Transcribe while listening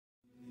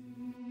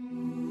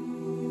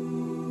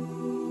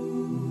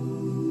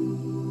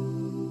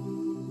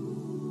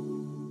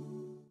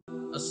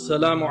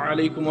Assalamu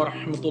alaikum wa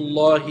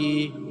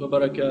rahmatullahi wa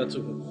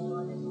barakatuh.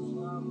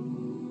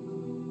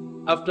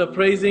 After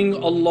praising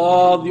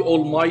Allah the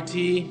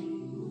Almighty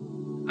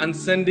and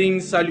sending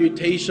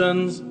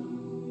salutations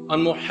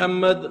on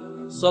Muhammad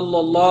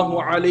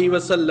sallallahu alaihi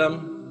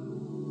wasallam,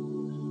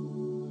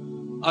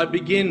 I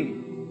begin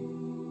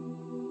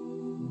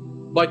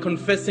by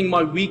confessing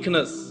my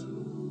weakness,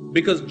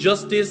 because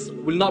justice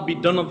will not be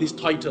done on this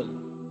title.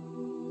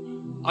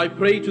 I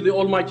pray to the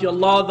Almighty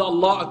Allah that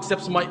Allah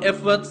accepts my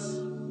efforts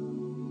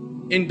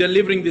in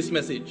delivering this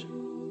message,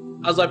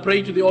 as I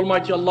pray to the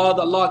Almighty Allah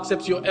that Allah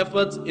accepts your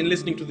efforts in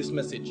listening to this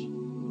message.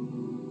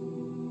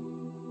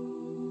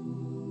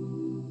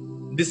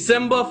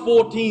 December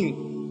 14th,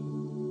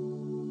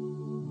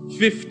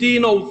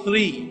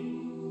 1503,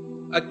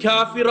 a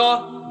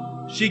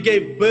kafira, she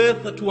gave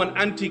birth to an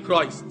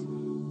antichrist.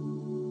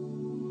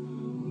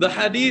 The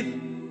hadith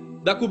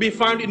that could be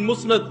found in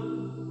Musnad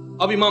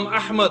of Imam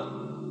Ahmad,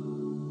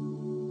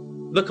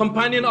 the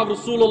companion of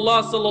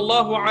Rasulullah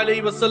sallallahu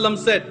alayhi wasallam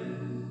said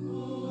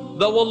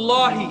that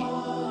wallahi,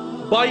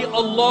 by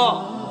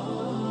Allah,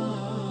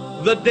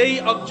 the day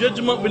of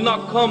judgment will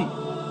not come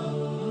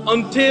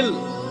until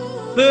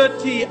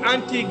 30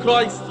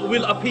 antichrists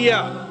will appear,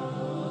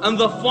 and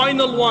the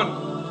final one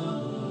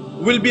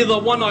will be the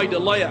one-eyed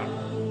liar.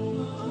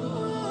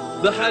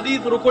 The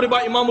hadith recorded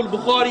by Imam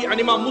al-Bukhari and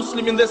Imam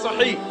Muslim in their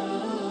Sahih.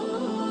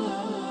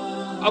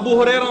 Abu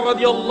Hurairah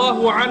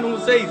radiallahu anhu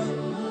says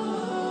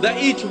that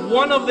each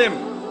one of them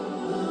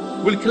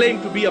will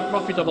claim to be a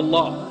prophet of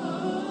Allah.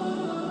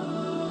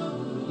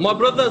 My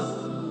brothers,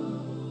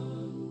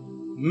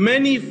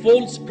 many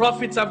false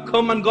prophets have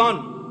come and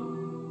gone.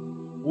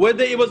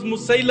 Whether it was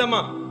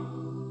Musaylama,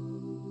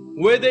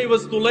 whether it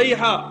was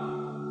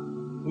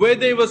Tulayha,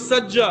 whether it was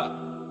Sajja,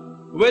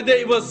 whether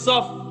it was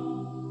Saf,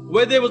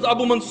 whether it was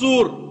Abu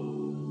Mansur,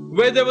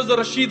 whether it was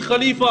Rashid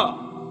Khalifa,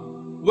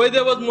 whether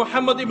it was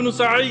Muhammad ibn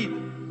Sa'id,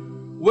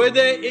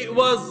 whether it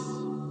was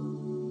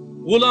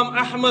Ghulam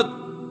Ahmad,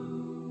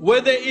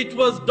 whether it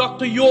was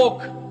Dr.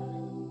 York,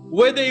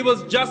 whether it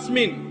was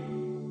Jasmine,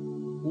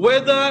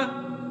 whether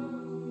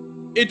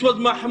it was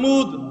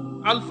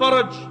Mahmoud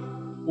Al-Faraj,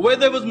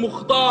 whether it was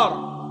Mukhtar,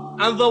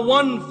 and the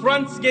one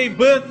France gave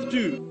birth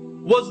to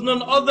was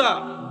none other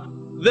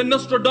than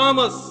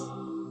Nostradamus,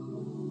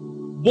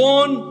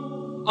 born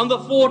on the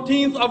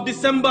 14th of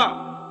December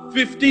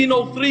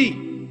 1503.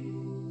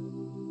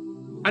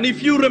 And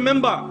if you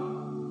remember,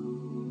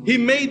 he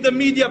made the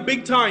media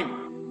big time.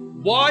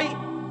 Why?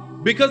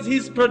 Because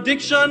his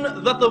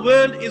prediction that the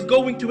world is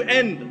going to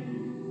end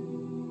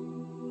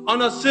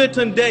on a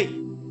certain day,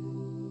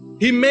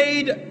 he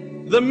made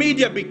the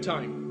media big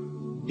time.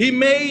 He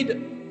made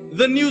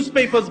the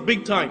newspapers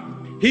big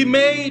time. He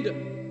made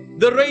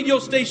the radio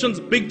stations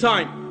big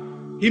time.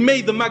 He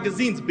made the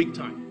magazines big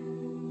time.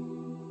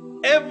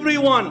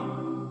 Everyone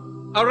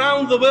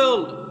around the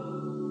world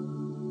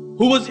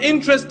who was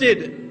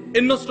interested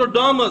in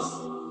Nostradamus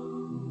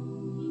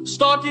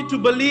started to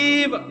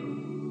believe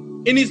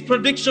in his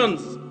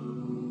predictions,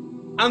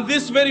 and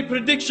this very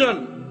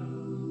prediction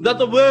that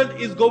the world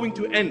is going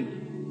to end.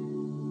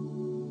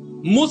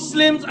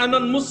 Muslims and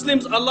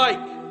non-Muslims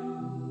alike,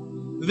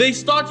 they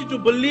started to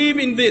believe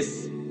in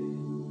this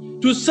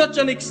to such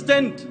an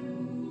extent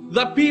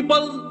that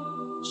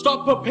people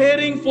start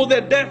preparing for their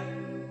death.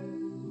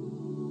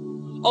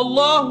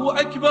 Allahu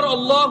Akbar,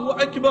 Allahu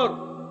Akbar.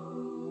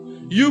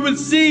 You will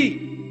see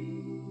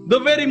the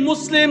very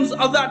Muslims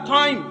of that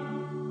time,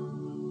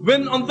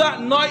 when on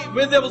that night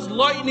where there was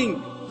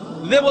lightning,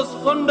 there was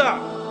thunder,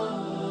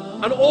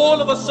 and all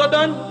of a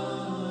sudden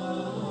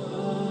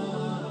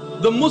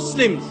the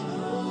Muslims,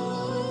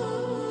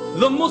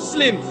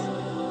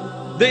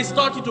 they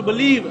started to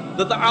believe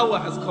that the hour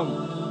has come.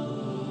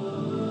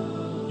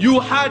 You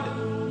had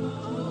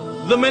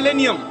the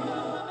millennium.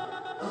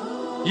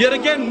 Yet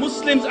again,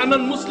 Muslims and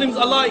non-Muslims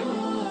alike,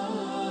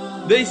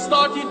 they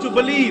started to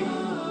believe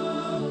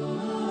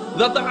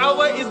that the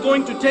hour is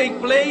going to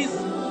take place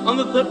on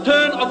the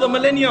turn of the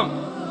millennium,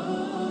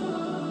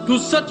 to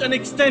such an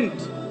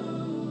extent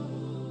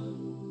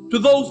to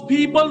those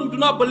people who do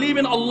not believe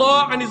in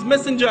Allah and His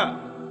Messenger.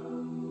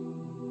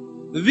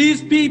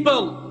 These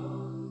people,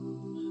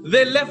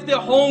 they left their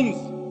homes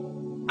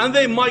and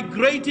they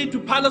migrated to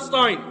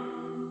Palestine.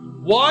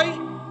 Why?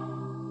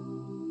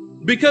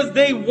 Because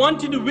they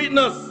wanted to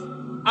witness,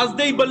 as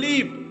they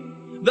believed,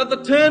 that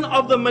the turn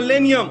of the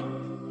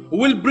millennium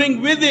will bring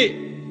with it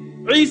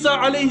Isa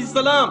alayhi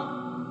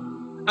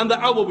salam, and the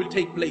hour will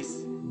take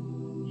place.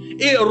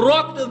 It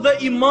rocked the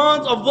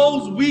imans of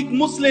those weak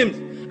Muslims,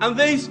 and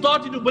they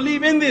started to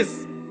believe in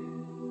this.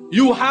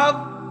 You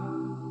have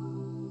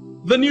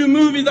the new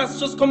movie that's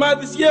just come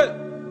out this year,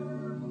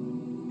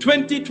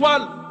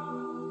 2012.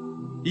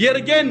 Yet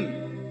again,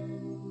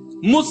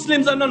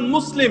 Muslims and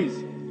non-Muslims,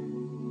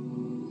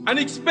 and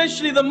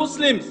especially the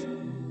Muslims,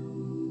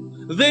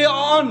 they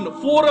are on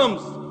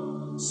forums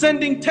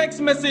sending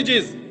text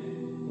messages.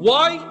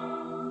 Why?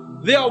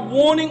 They are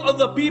warning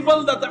other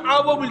people that the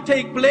hour will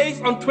take place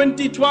on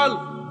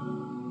 2012.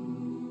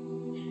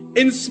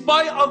 In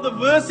spite of the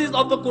verses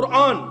of the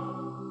Quran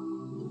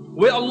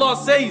where Allah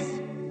says,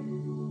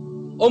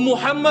 O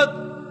Muhammad,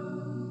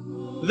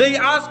 they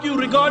ask you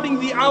regarding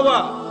the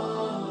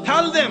hour.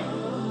 Tell them,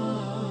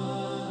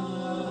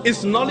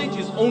 its knowledge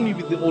is only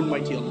with the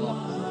Almighty Allah.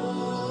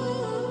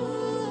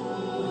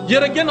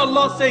 Yet again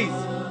Allah says,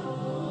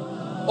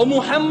 O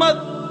Muhammad,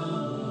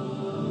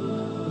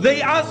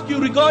 they ask you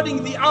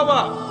regarding the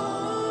hour.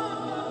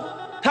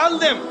 Tell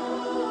them,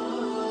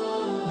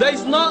 that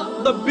is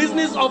not the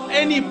business of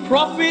any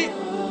prophet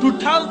to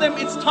tell them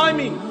its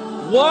timing.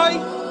 Why?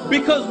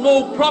 Because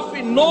no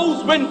prophet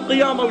knows when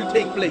Qiyamah will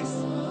take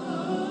place.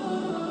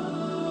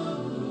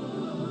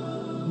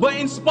 But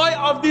in spite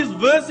of these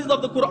verses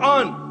of the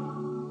Quran,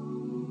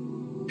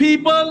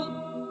 people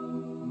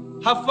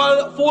have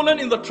fallen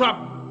in the trap.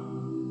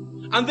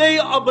 And they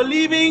are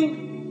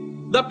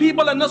believing that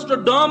people like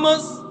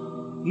Nostradamus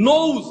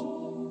knows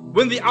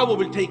when the hour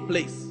will take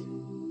place.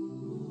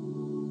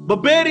 But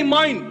bear in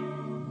mind,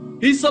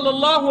 he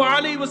sallallahu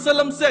alayhi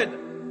wasallam said,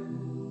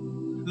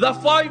 the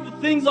 5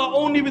 things are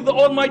only with the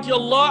Almighty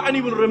Allah, and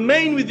He will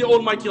remain with the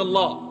Almighty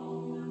Allah.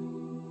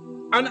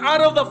 And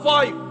out of the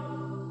 5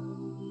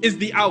 is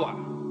the hour.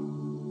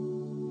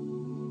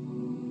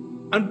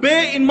 And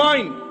bear in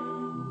mind,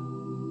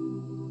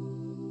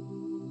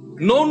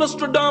 no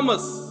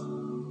Nostradamus,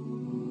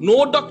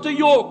 no Dr.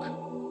 York,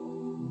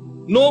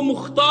 no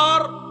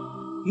Mukhtar,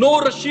 no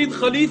Rashid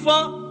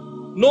Khalifa,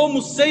 no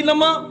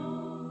Musaylama,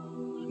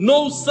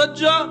 no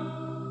Sajja,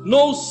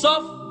 no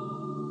Saf,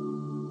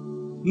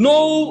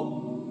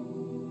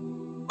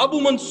 no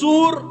Abu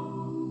Mansur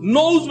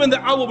knows when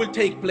the hour will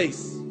take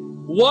place.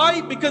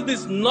 Why? Because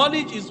this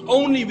knowledge is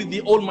only with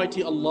the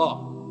Almighty Allah.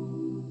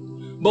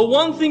 But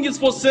one thing is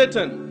for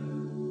certain,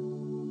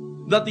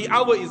 that the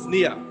hour is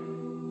near.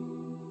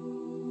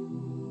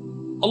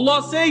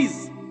 Allah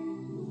says,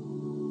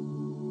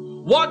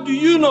 what do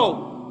you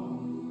know?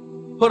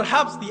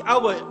 Perhaps the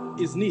hour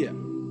is near.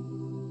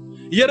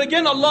 Yet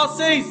again Allah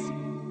says,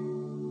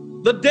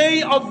 the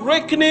day of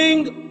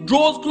reckoning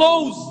draws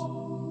close.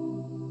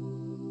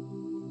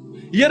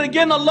 Yet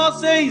again Allah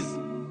says,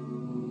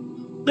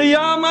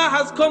 Qiyamah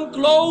has come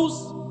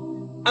close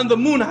and the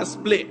moon has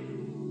split.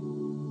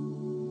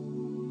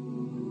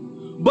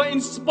 But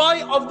in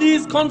spite of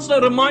these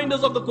constant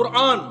reminders of the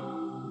Quran,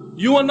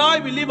 you and I,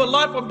 we live a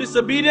life of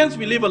disobedience,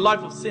 we live a life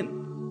of sin.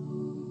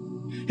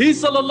 He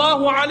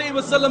sallallahu alayhi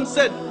wasallam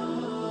said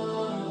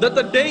that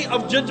the day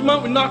of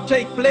judgment will not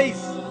take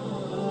place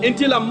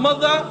until a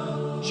mother,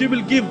 she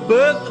will give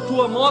birth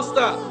to a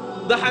master.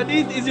 The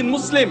hadith is in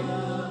Muslim.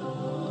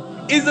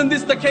 Isn't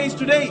this the case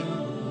today?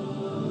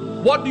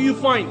 What do you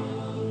find?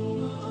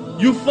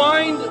 You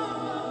find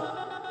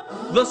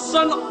the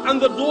son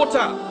and the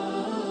daughter,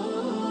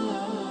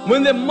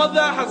 when their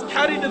mother has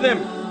carried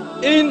them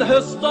in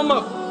her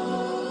stomach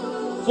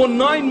for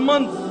 9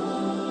 months,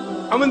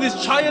 and when this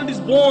child is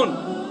born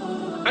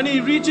and he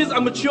reaches a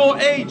mature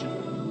age,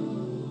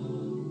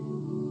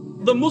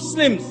 the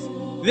Muslims,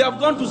 they have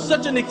gone to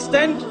such an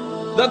extent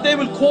that they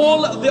will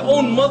call their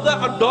own mother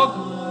a dog,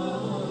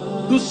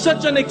 to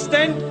such an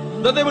extent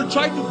that they will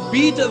try to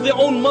beat their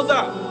own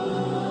mother.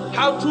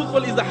 How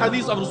truthful is the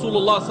hadith of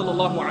Rasulullah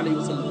sallallahu alayhi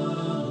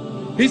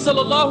wasallam? He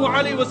sallallahu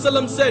alayhi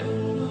wasallam said,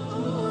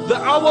 the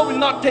hour will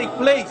not take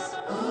place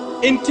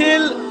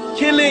until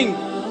killing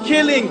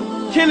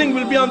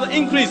will be on the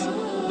increase.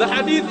 The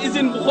hadith is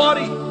in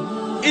Bukhari.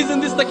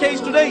 Isn't this the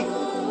case today?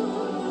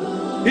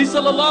 He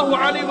sallallahu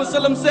alayhi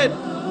wasallam said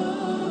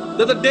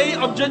that the day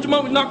of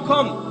judgment will not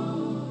come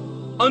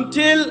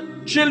until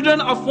children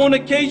of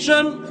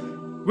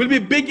fornication will be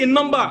big in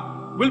number,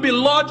 will be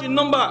large in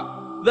number.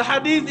 The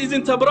hadith is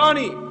in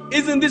Tabrani.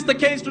 Isn't this the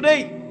case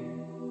today?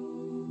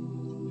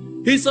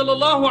 He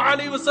sallallahu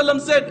alayhi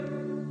wasallam said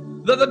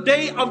that the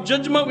day of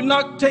judgment will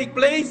not take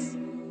place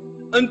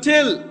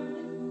until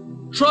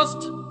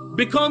trust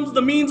becomes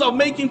the means of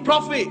making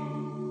profit.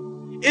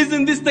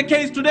 Isn't this the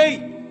case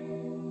today?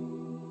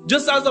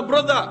 Just as a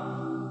brother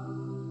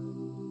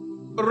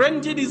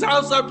rented his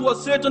house out to a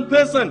certain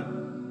person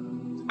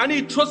and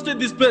he trusted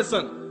this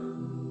person.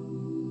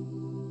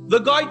 The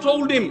guy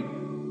told him,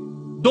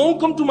 don't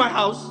come to my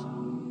house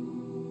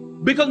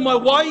because my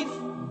wife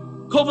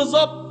covers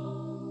up.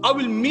 I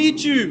will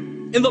meet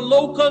you in the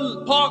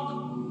local park.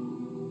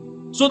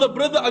 So the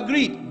brother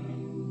agreed.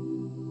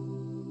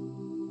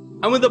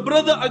 And when the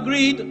brother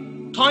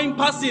agreed, time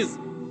passes,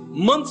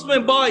 months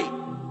went by,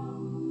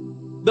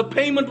 the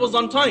payment was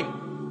on time.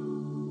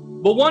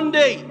 But one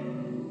day,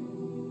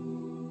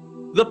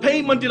 the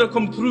payment didn't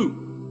come through.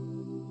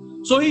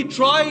 So he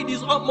tried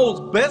his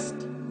utmost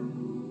best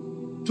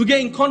to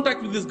get in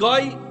contact with this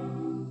guy.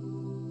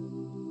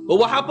 But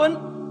what happened?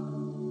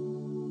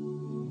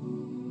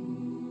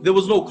 There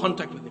was no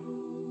contact with him.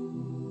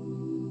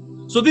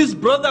 So this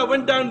brother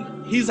went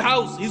down his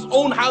house, his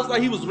own house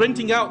that he was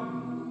renting out.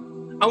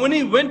 And when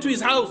he went to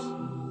his house,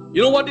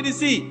 you know what did he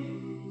see?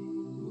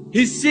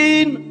 He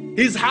seen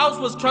his house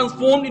was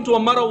transformed into a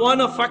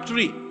marijuana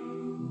factory.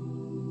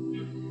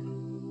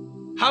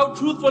 How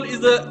truthful is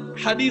the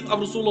hadith of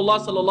Rasulullah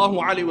sallallahu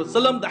alaihi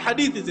wasallam? The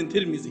hadith is in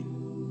Tirmizi.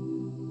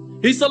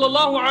 He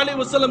sallallahu alaihi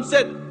wasallam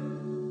said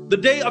the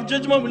day of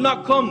judgment will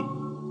not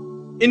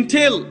come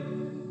until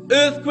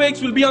earthquakes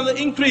will be on the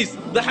increase.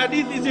 The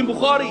hadith is in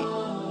Bukhari.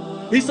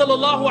 He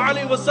sallallahu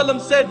alayhi wasallam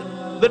said,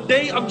 the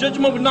day of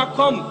judgment will not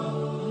come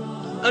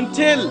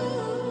until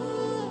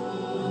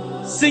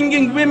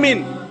singing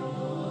women,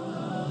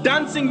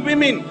 dancing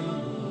women,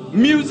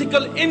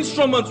 musical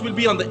instruments will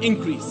be on the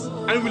increase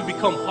and will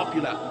become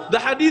popular. The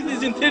hadith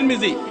is in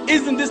Tirmidhi.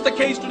 Isn't this the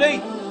case today?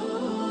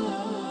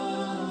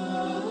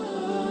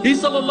 He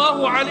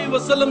sallallahu alayhi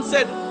wasallam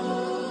said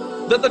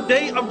that the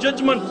day of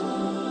judgment,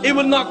 it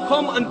will not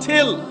come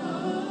until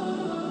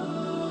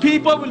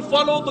people will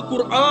follow the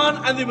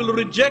Quran and they will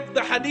reject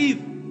the hadith.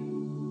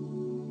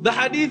 The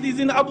hadith is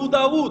in Abu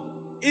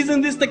Dawood.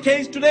 Isn't this the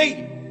case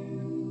today?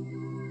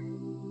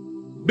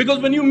 Because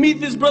when you meet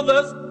these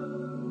brothers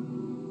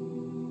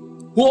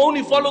who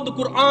only follow the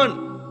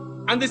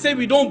Quran and they say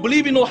we don't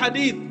believe in no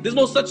hadith, there's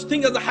no such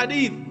thing as a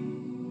hadith,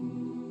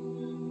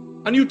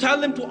 and you tell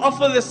them to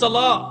offer their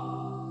salah,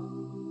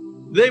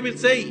 they will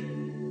say,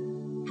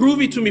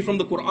 prove it to me from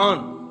the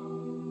Quran.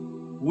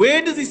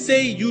 Where does it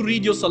say you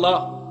read your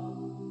salah?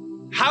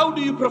 How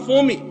do you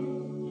perform it?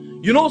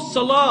 You know,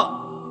 salah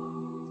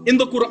in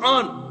the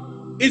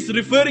Quran is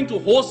referring to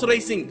horse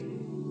racing.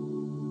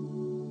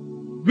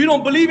 We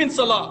don't believe in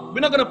salah. We're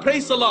not going to pray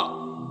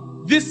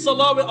salah. This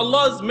salah where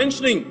Allah is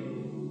mentioning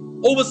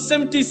over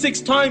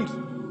 76 times.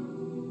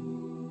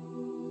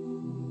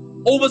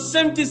 Over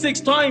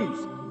 76 times.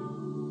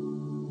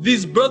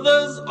 These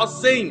brothers are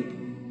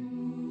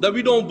saying that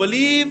we don't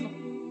believe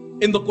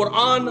in the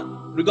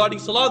Quran regarding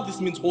salah. This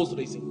means horse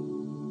racing.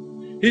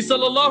 He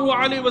sallallahu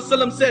alayhi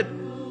wasallam said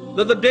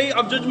that the day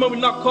of judgment will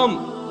not come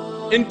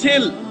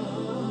until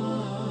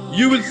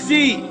you will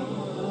see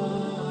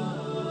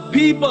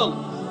people,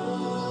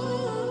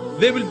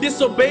 they will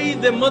disobey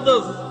their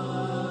mothers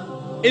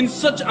in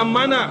such a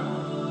manner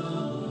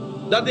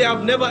that they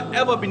have never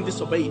ever been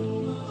disobeyed.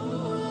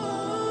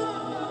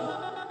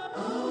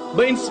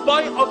 But in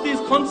spite of these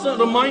constant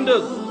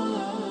reminders,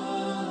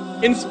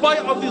 in spite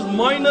of these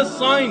minor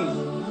signs,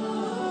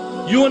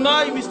 you and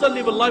I, we still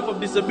live a life of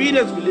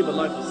disobedience, we live a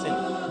life of sin.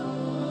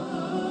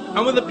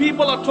 And when the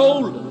people are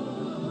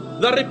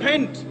told that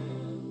repent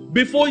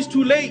before it's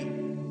too late,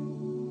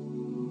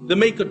 they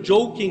make a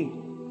joke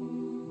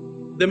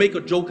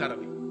out of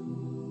it.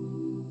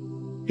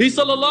 He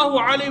sallallahu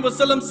alayhi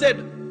wasallam said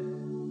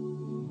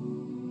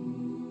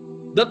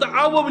that the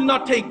hour will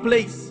not take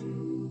place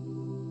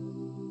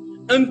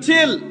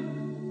until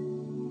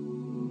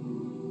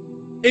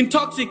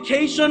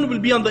intoxication will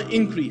be on the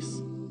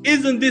increase.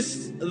 Isn't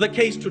this the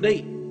case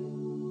today?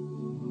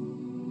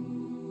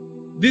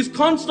 These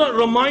constant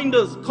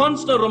reminders,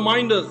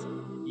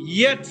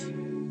 yet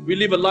we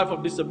live a life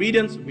of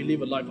disobedience, we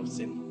live a life of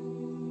sin.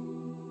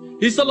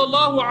 He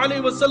sallallahu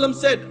alayhi wasallam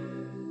said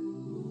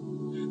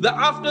that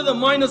after the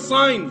minor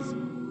signs,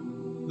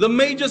 the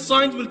major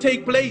signs will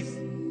take place,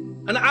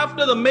 and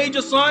after the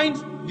major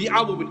signs, the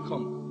hour will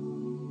come.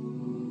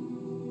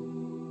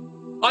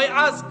 I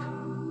ask,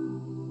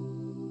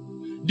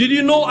 did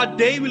you know a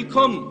day will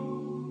come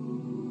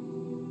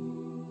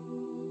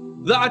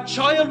that a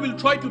child will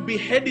try to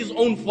behead his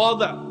own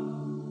father?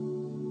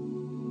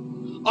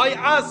 I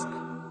ask,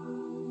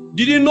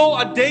 did you know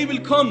a day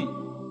will come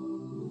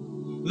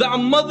that a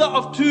mother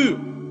of two,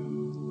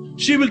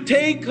 she will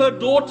take her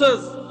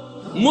daughters,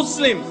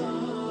 Muslims,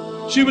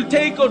 she will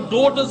take her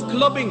daughters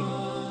clubbing,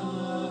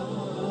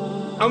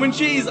 and when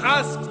she is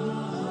asked,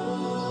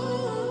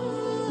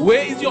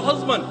 where is your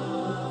husband?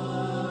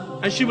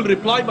 And she will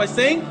reply by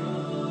saying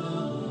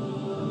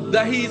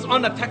that he is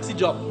on a taxi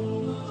job.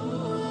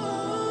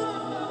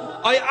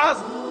 I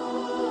ask,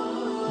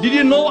 did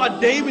you know a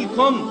day will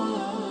come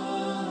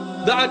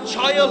that a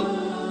child,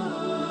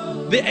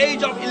 the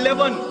age of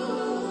 11,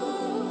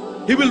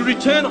 he will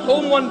return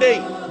home one day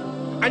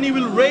and he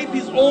will rape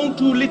his own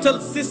two little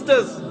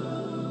sisters,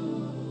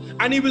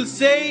 and he will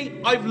say,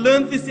 I've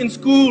learned this in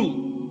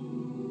school.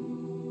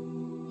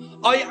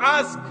 I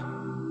ask,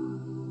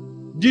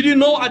 did you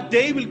know a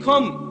day will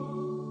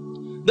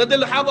come that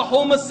they'll have a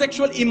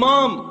homosexual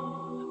imam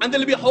and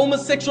there'll be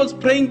homosexuals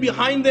praying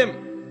behind them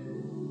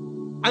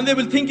and they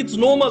will think it's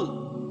normal?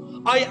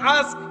 I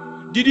ask,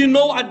 did you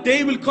know a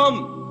day will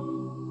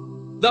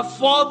come the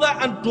father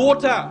and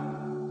daughter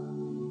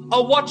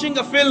are watching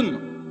a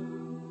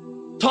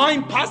film,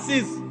 time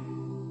passes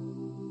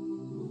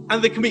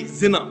and they commit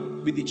zina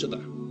with each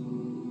other?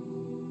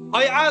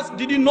 I ask,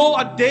 did you know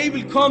a day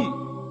will come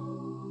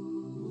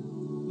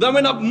that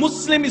when a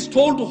Muslim is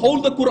told to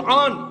hold the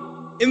Quran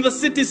in the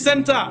city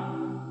center,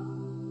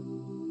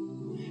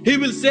 he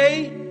will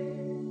say,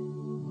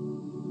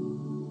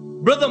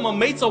 brother, my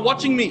mates are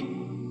watching me.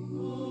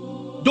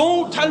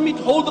 Don't tell me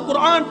to hold the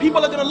Quran.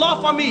 People are going to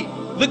laugh at me.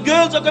 The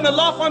girls are going to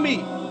laugh at me.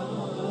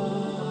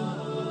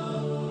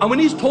 And when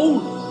he's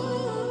told,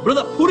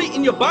 brother, put it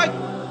in your bag,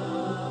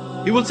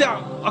 he will say,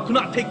 I could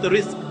not take the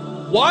risk.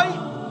 Why?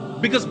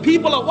 Because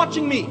people are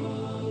watching me.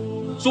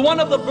 So one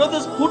of the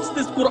brothers puts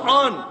this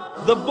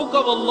Quran, the book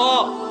of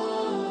Allah,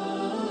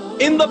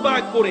 in the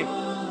bag for him,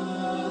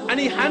 and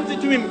he hands it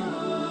to him,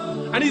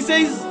 and he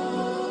says,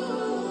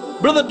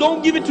 Brother,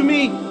 don't give it to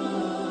me.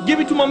 Give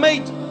it to my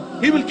mate.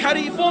 He will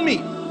carry it for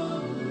me.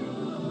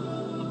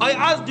 I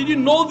asked, did you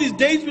know these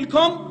days will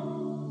come?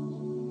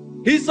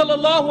 He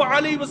sallallahu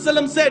alayhi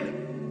wasallam said,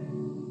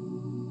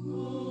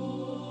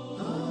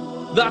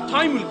 that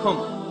time will come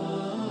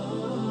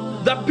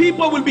that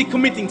people will be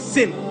committing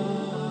sin,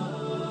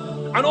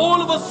 and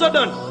all of a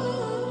sudden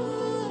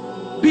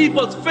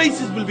people's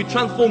faces will be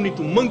transformed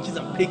into monkeys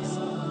and pigs.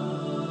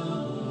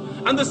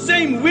 And the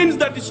same winds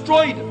that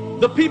destroyed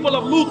the people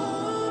of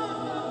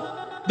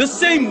Lut, the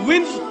same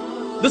winds,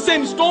 the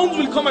same stones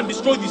will come and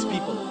destroy these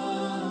people.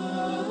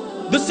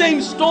 The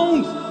same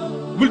stones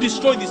will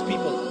destroy these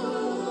people.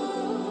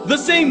 The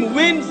same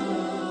winds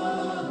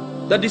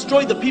that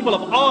destroyed the people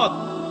of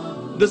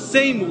Ad, the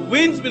same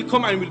winds will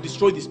come and will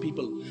destroy these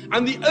people.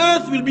 And the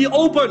earth will be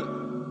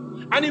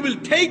open, and it will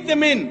take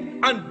them in,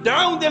 and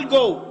down they'll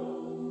go,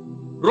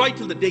 right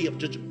till the day of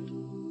judgment.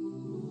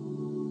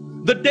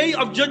 The day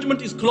of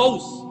judgment is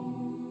close.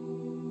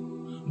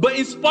 But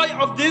in spite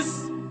of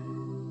this,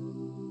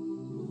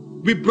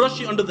 we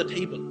brush it under the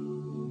table.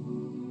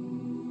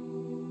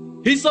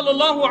 He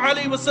sallallahu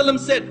alayhi wasallam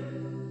said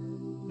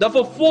that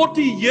for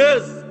 40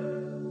 years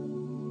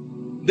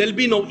there'll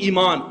be no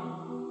iman.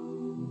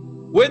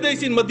 Whether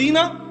it's in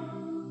Medina,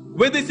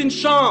 whether it's in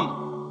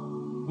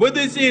Sham,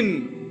 whether it's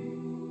in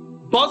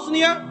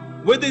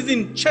Bosnia, whether it's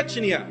in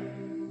Chechnya,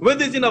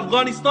 whether it's in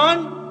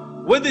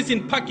Afghanistan, whether it's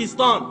in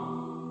Pakistan,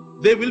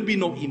 there will be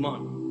no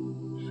iman.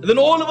 And then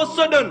all of a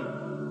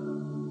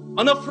sudden,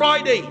 on a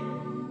Friday,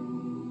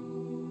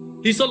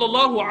 he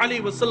sallallahu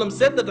alayhi wasallam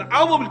said that the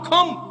hour will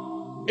come.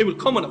 It will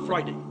come on a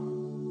Friday.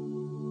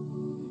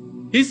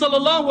 He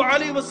sallallahu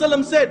alayhi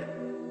wasallam said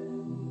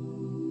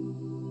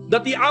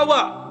that the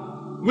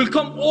hour will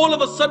come all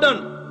of a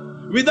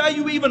sudden without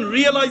you even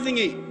realizing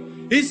it.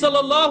 He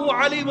sallallahu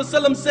alayhi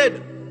wasallam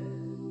said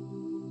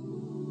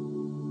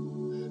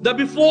that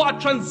before a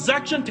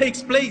transaction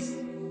takes place,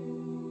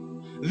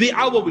 the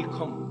hour will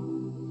come.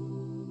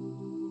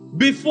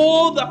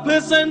 Before the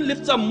person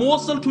lifts a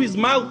morsel to his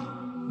mouth,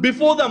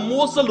 before the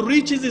morsel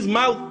reaches his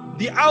mouth,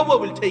 the hour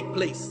will take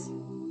place.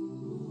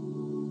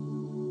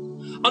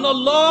 And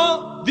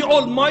Allah the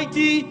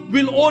Almighty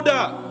will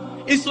order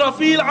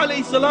Israfil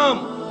alayhi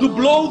salam to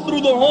blow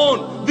through the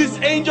horn. This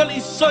angel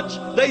is such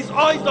that his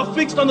eyes are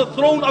fixed on the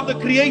throne of the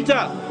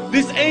Creator.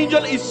 This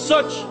angel is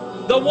such,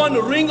 the one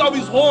ring of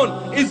his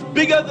horn is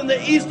bigger than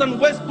the east and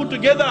west put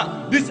together.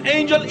 This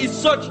angel is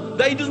such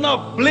that he does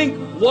not blink.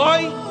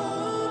 Why?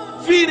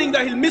 Fearing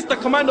that he'll miss the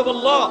command of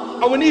Allah.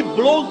 And when he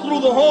blows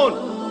through the horn,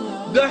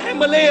 the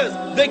Himalayas,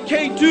 the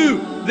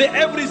K2, the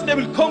Everest, they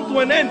will come to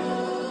an end.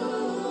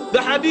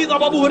 The hadith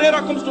of Abu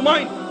Huraira comes to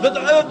mind, that the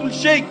earth will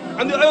shake,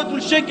 and the earth will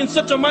shake in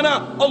such a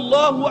manner,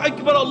 Allahu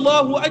Akbar,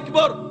 Allahu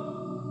Akbar.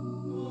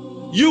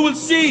 You will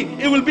see,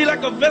 it will be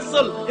like a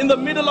vessel in the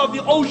middle of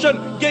the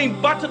ocean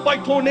getting battered by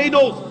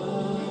tornadoes.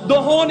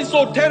 The horn is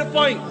so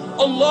terrifying,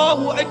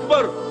 Allahu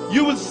Akbar.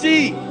 You will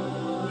see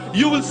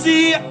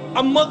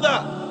a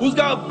mother who's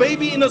got a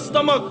baby in her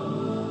stomach.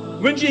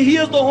 When she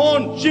hears the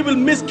horn, she will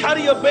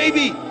miscarry her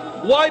baby.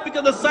 Why?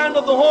 Because the sound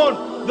of the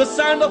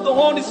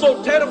horn is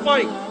so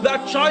terrifying.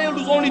 That child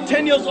who's only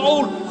 10 years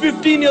old,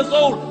 15 years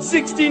old,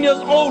 16 years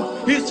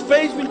old, his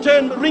face will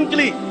turn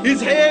wrinkly,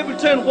 his hair will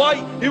turn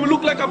white, he will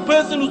look like a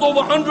person who's over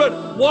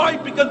 100. Why?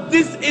 Because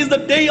this is the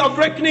day of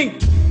reckoning.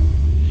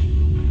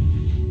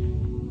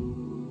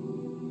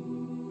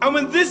 And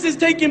when this is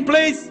taking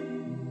place,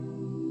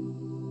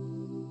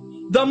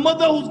 the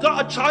mother who's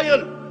got a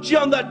child, she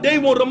on that day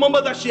won't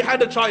remember that she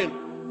had a child.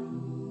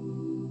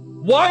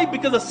 Why?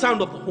 Because the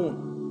sound of the horn.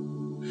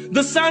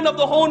 The sound of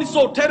the horn is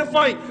so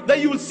terrifying that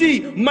you will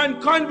see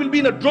mankind will be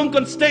in a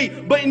drunken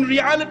state, but in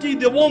reality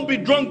they won't be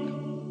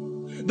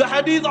drunk. The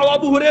hadith of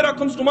Abu Huraira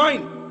comes to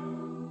mind.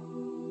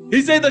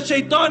 He said that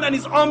Shaitan and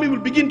his army will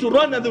begin to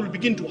run and they will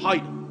begin to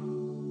hide.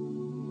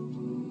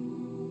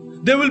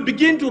 They will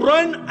begin to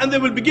run and they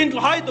will begin to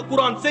hide. The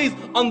Quran says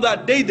on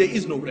that day there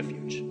is no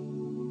refuge.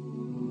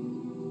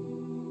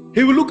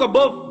 He will look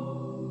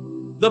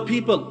above the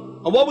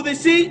people, and what will they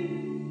see?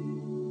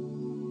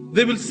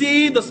 They will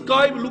see the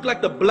sky will look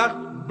like the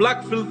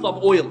black filth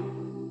of oil.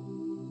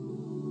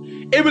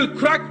 It will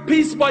crack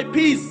piece by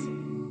piece.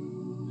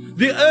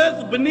 The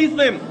earth beneath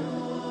them,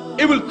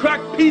 it will crack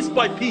piece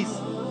by piece.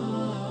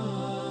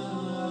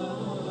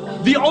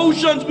 The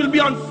oceans will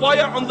be on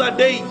fire on that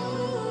day,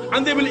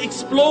 and they will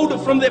explode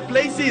from their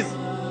places.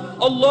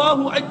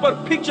 Allahu Akbar,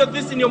 picture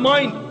this in your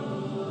mind.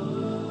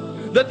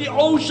 That the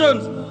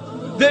oceans,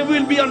 they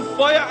will be on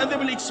fire and they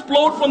will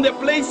explode from their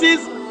places.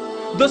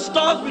 The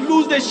stars will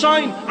lose their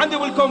shine and they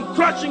will come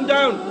crashing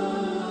down,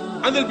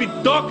 and there will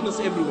be darkness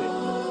everywhere.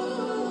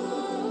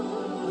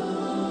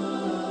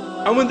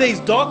 And when there is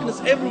darkness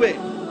everywhere,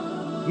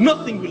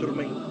 nothing will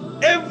remain.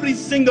 Every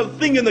single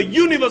thing in the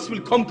universe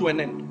will come to an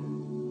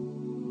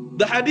end.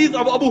 The hadith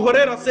of Abu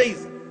Huraira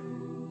says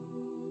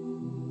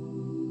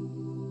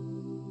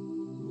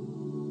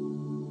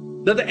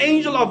that the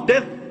angel of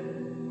death,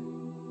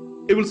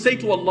 it will say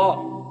to Allah,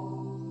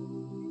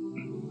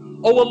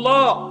 "Oh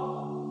Allah,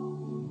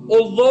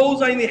 all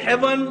those are in the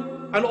heaven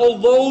and all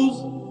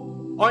those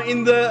are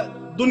in the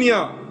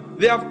dunya,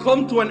 they have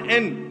come to an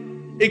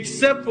end,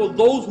 except for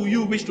those who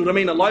you wish to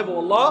remain alive, O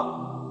Allah.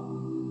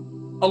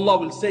 Allah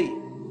will say,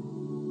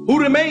 who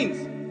remains?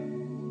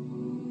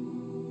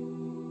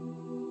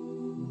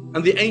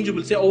 And the angel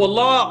will say, oh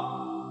Allah,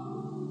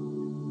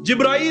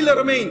 Jibreel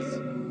remains,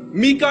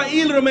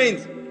 Mikael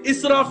remains,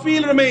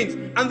 Israfil remains,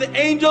 and the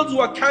angels who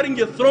are carrying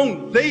your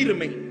throne, they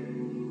remain.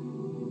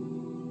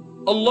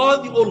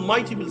 Allah the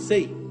Almighty will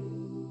say,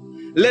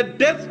 let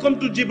death come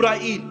to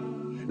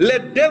Jibreel,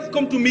 let death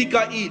come to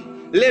Mikael,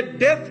 let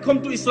death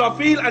come to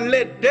Israfil, and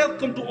let death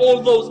come to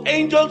all those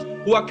angels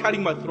who are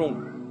carrying my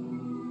throne.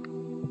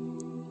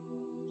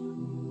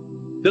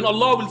 Then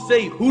Allah will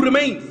say, who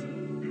remains?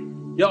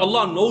 Yeah,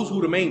 Allah knows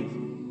who remains.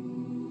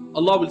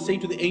 Allah will say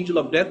to the angel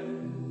of death,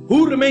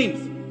 who remains?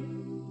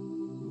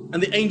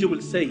 And the angel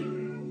will say,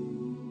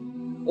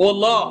 oh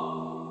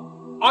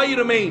Allah, I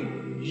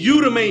remain,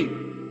 you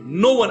remain,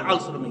 no one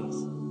else remains.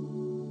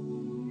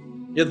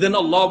 Yet then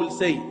Allah will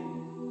say,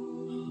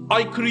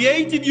 I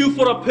created you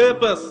for a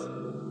purpose.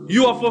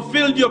 You have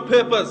fulfilled your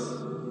purpose.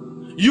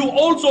 You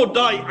also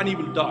die, and He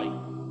will die.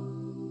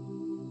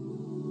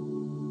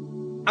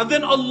 And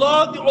then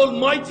Allah the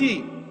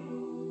Almighty,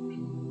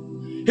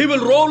 He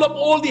will roll up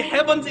all the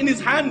heavens in His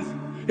hands.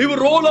 He will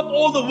roll up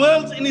all the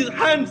worlds in His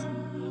hands.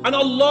 And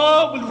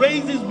Allah will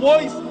raise His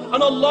voice,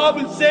 and Allah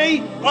will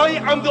say, I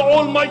am the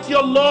Almighty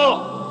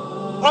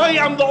Allah. I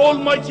am the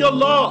Almighty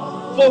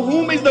Allah. For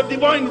whom is the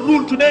divine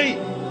rule today?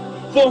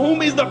 For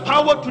whom is the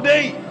power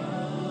today?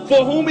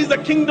 For whom is the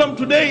kingdom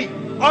today?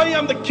 I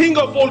am the King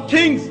of all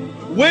kings.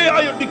 Where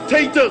are your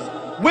dictators?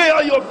 Where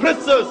are your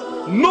oppressors?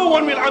 No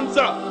one will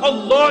answer.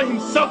 Allah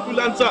Himself will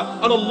answer,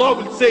 and Allah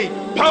will say,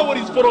 power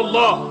is for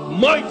Allah,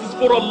 might is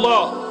for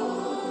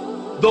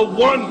Allah, the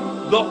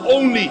one, the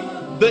only,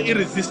 the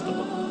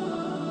irresistible.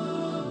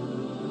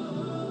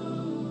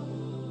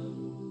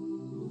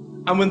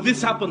 And when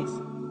this happens,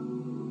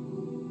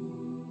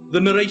 the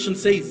narration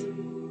says,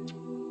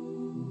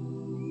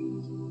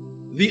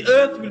 the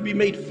earth will be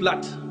made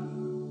flat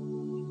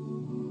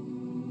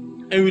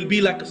and will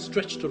be like a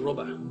stretched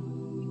rubber.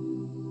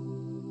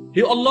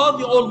 Allah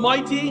the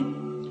Almighty,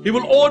 He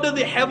will order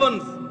the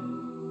heavens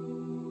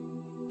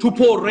to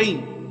pour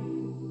rain,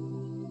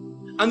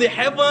 and the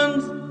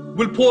heavens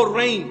will pour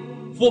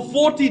rain for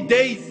 40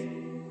 days,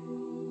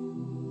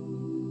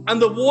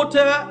 and the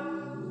water,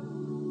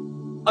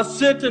 a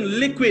certain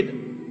liquid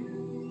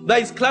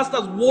that is classed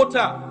as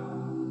water,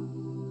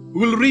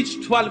 will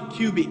reach 12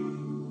 cubic.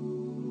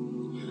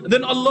 And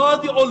then Allah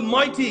the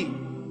Almighty,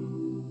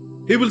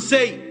 He will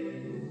say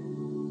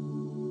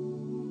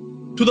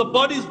to the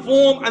bodies,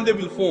 form, and they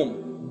will form.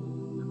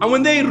 And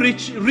when they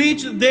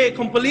reach their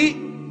complete,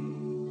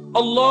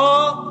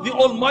 Allah the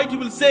Almighty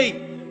will say,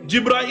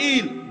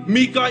 Jibreel,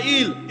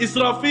 Mikael,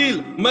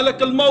 Israfil, Malak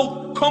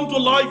al-Maut, come to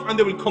life, and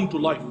they will come to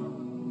life.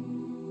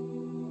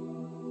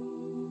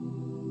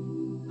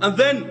 And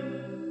then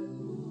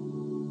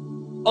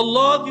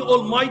Allah the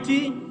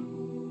Almighty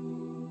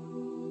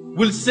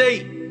will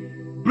say,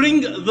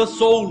 bring the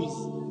souls.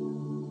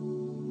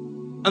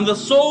 And the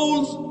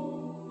souls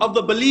of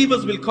the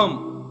believers will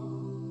come,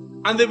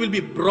 and they will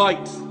be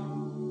bright.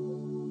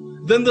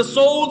 Then the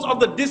souls of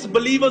the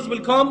disbelievers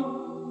will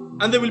come,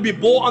 and they will be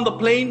borne on the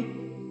plain,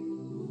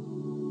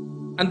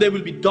 and they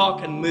will be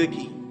dark and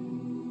murky.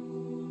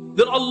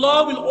 Then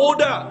Allah will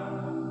order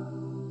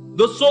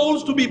the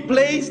souls to be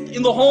placed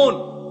in the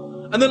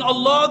horn, and then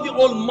Allah the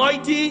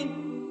Almighty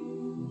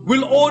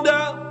will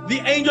order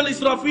the angel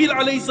Israfil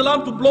alayhi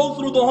salam to blow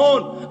through the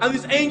horn, and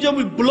this angel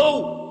will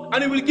blow,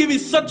 and he will give it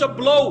such a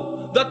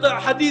blow that the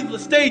hadith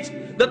states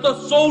that the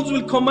souls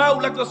will come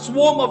out like a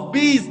swarm of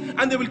bees,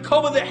 and they will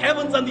cover the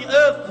heavens and the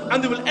earth,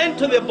 and they will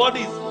enter their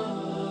bodies,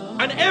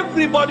 and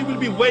everybody will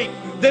be waked.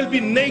 They'll be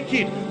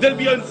naked, they'll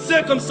be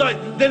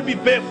uncircumcised, they'll be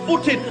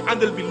barefooted, and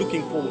they'll be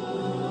looking forward.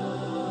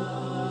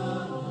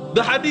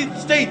 The hadith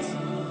states,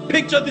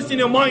 picture this in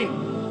your mind,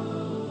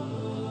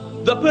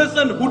 the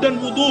person who done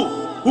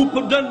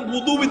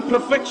wudu with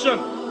perfection,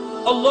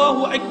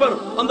 Allahu Akbar,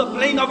 on the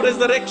plane of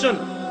resurrection,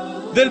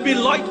 there'll be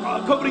light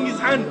covering his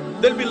hand,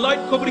 there'll be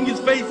light covering his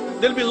face,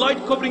 there'll be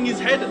light covering his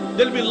head,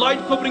 there'll be light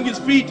covering his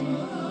feet,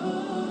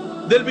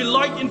 there'll be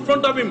light in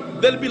front of him,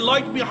 there'll be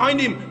light behind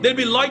him, there'll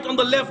be light on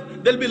the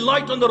left, there'll be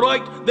light on the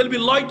right, there'll be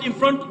light in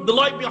front, the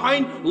light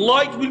behind,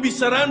 light will be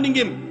surrounding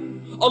him.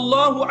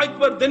 Allahu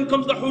Akbar. Then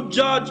comes the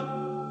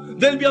Hujjaj,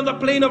 they'll be on the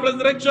plane of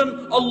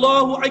resurrection,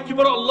 Allahu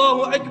Akbar,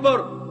 Allahu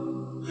Akbar.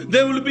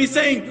 They will be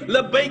saying,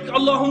 Labbaik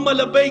Allahumma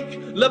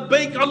Labbaik,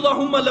 Labbaik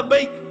Allahumma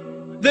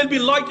Labbaik. There'll be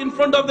light in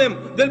front of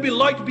them, there'll be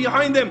light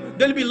behind them,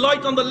 there'll be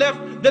light on the left,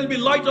 there'll be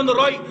light on the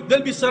right,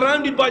 they'll be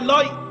surrounded by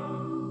light.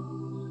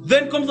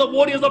 Then comes the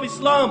warriors of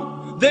Islam.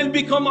 They will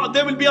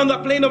be on the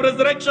plane of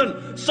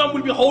resurrection. Some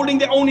will be holding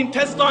their own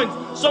intestines,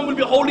 some will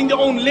be holding their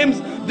own limbs,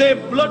 their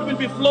blood will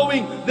be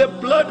flowing, their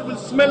blood will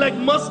smell like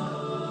musk.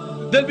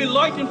 There'll be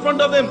light in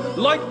front of them,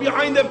 light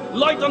behind them,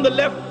 light on the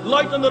left,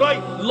 light on the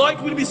right,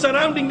 light will be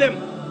surrounding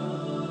them.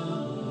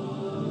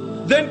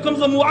 Then comes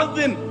the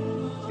Muazzin.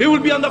 He will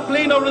be on the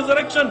plane of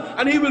resurrection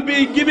and he will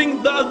be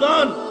giving the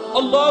adhan,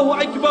 Allahu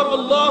Akbar,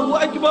 Allahu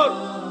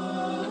Akbar.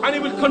 And he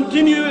will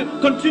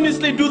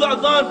continuously do the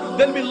adhan.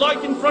 There'll be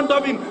light in front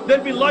of him,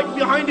 there'll be light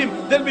behind him,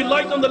 there'll be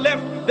light on the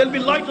left, there'll be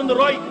light on the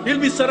right. He'll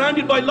be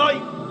surrounded by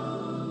light.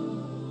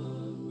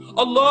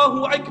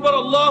 Allahu Akbar,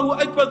 Allahu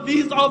Akbar.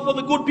 These are for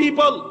the good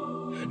people.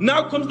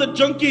 Now comes the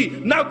junkie,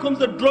 now comes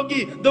the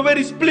druggie, the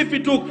very spliff he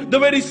took, the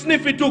very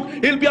sniff he took.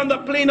 He'll be on the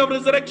plane of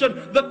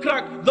resurrection. The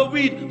crack, the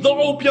weed, the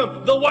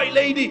opium, the white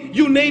lady,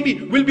 you name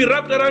it, will be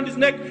wrapped around his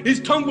neck. His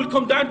tongue will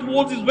come down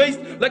towards his waist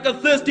like a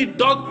thirsty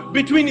dog.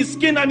 Between his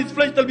skin and his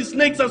flesh there'll be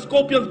snakes and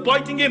scorpions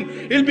biting him.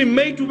 He'll be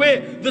made to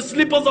wear the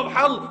slippers of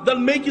hell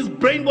that'll make his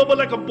brain bubble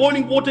like a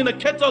boiling water in a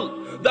kettle.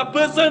 That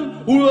person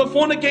who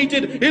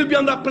fornicated, he'll be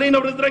on that plane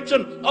of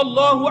resurrection.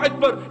 Allahu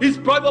Akbar. His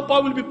private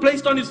part will be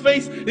placed on his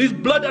face. His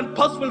blood and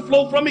pus will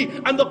flow from it.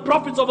 And the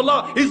prophets of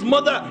Allah, his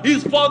mother,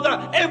 his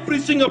father, every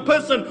single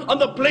person on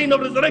the plane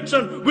of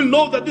resurrection will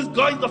know that this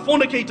guy is the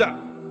fornicator.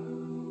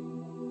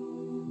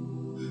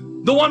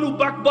 The one who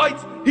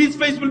backbites, his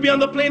face will be on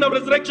the plane of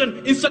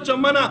resurrection in such a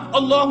manner,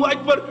 Allahu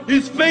Akbar,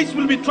 his face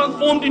will be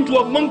transformed into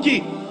a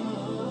monkey.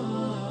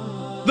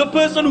 The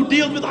person who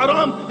deals with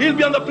haram, he'll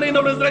be on the plane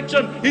of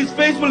resurrection. His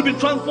face will be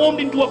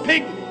transformed into a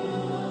pig.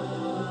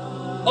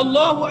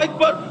 Allahu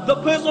Akbar. The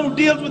person who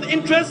deals with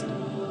interest,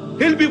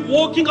 he'll be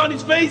walking on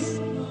his face.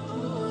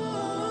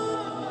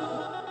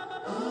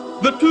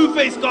 The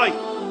two-faced guy.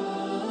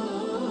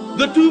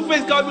 The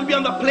two-faced guy will be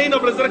on the plane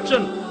of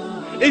resurrection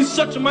in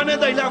such a manner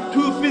that he'll have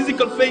two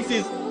physical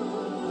faces.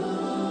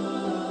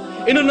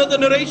 In another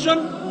narration,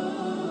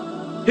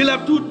 he'll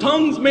have two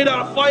tongues made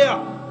out of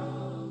fire.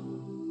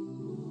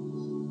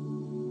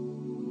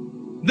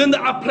 Then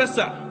the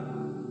oppressor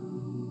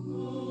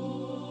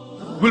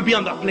will be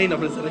on the plane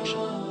of resurrection.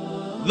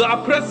 The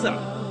oppressor,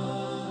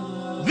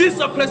 this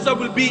oppressor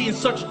will be in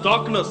such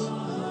darkness.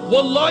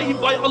 Wallahi,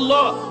 by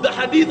Allah, the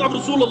hadith of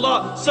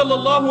Rasulullah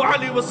sallallahu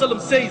alaihi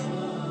wasallam says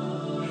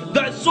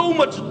that so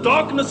much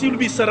darkness he will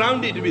be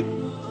surrounded with,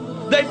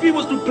 that if he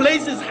was to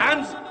place his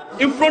hands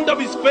in front of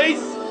his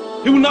face,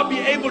 he will not be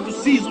able to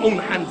see his own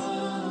hands.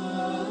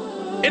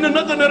 In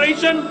another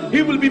narration,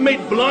 he will be made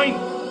blind.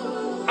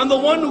 And the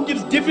one who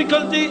gives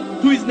difficulty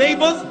to his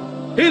neighbors,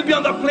 he'll be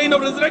on the plane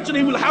of resurrection.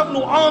 He will have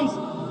no arms.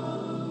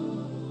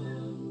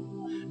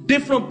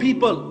 Different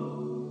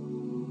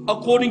people,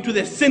 according to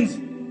their sins,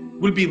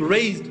 will be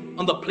raised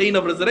on the plane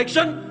of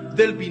resurrection.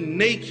 They'll be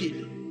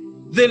naked,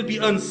 they'll be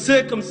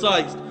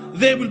uncircumcised,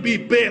 they will be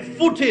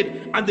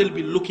barefooted, and they'll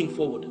be looking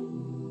forward.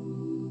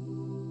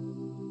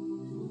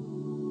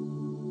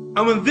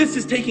 And when this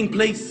is taking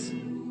place,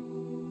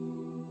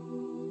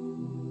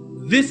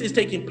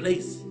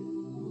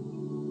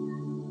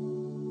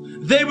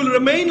 they will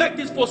remain like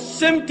this for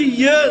 70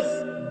 years.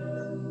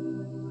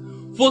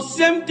 For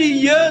 70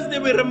 years they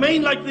will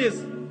remain like this.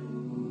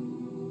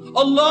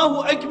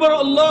 Allahu Akbar,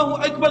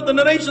 Allahu Akbar. The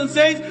narration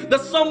says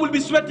that some will be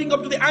sweating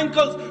up to the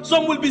ankles,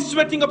 some will be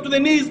sweating up to their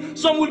knees,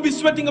 some will be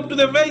sweating up to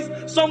their face,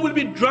 some will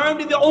be drowned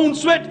in their own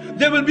sweat.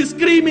 They will be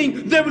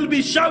screaming, they will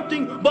be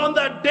shouting, but on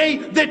that day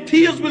their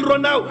tears will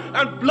run out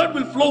and blood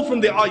will flow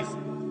from their eyes.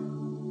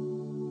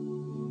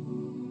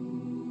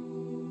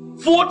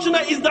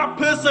 Fortunate is that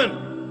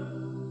person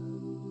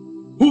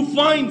who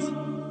finds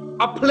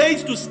a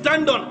place to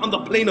stand on the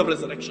plane of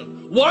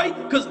resurrection. Why?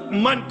 Because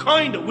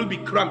mankind will be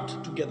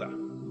cramped together.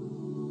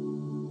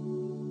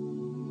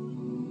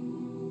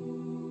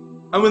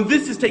 And when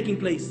this is taking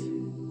place,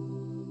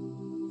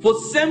 for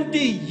 70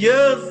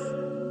 years,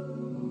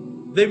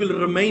 they will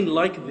remain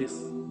like this.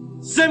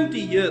 70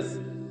 years.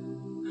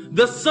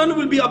 The sun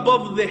will be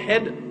above their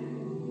head.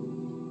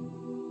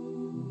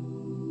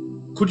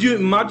 Could you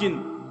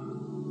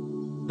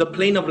imagine the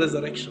plane of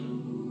resurrection?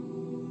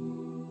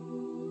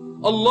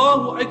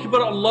 Allahu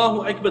Akbar,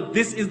 Allahu Akbar.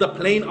 This is the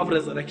plane of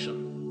resurrection.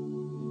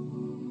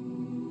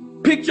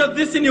 Picture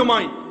this in your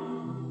mind.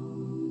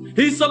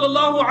 He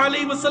sallallahu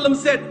alayhi wasallam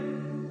said,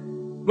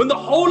 when the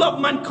whole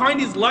of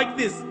mankind is like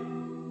this,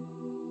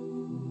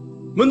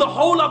 when the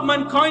whole of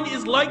mankind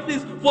is like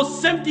this for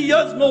 70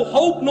 years, no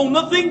hope, no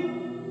nothing,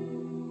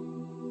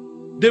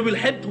 they will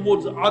head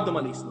towards Adam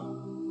alayhi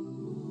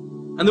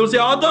salam. And they will say,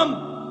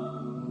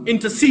 Adam,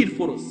 intercede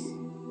for us.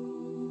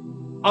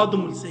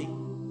 Adam will say,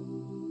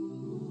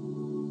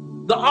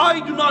 that I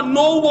do not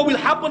know what will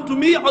happen to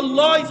me.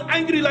 Allah is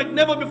angry like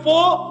never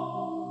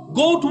before.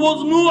 Go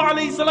towards Nuh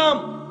alayhi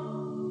salam.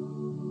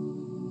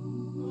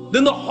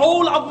 Then the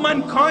whole of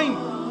mankind,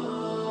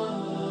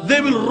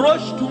 they will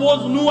rush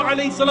towards Nuh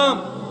alayhi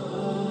salam.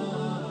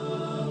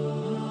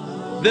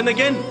 Then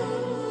again,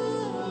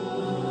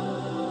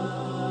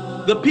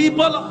 the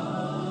people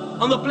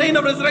on the plane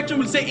of resurrection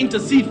will say,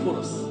 intercede for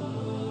us.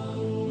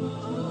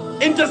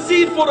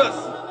 Intercede for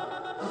us.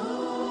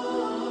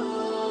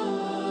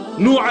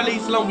 Nuh alayhi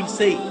salam will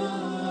say,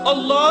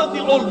 Allah the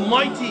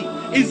Almighty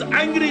is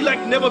angry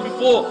like never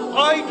before.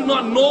 I do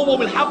not know what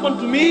will happen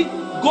to me.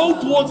 Go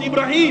towards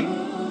Ibrahim.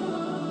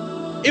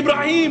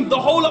 Ibrahim, the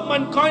whole of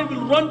mankind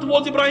will run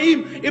towards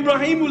Ibrahim.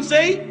 Ibrahim will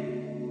say,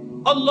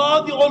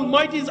 Allah the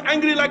Almighty is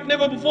angry like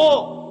never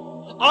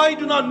before. I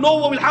do not know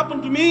what will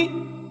happen to me.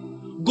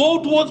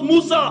 Go towards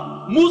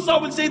Musa. Musa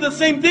will say the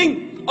same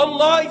thing.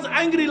 Allah is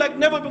angry like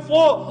never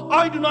before.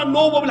 I do not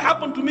know what will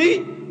happen to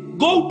me.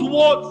 Go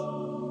towards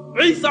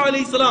Isa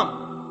alayhi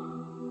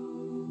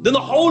salam. Then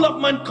the whole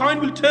of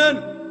mankind will turn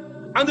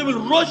and they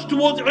will rush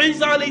towards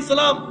Isa alayhi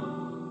salam.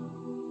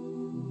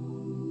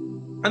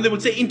 And they will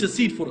say,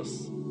 intercede for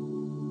us.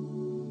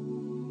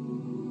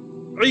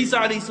 Isa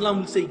alayhi salam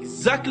will say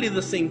exactly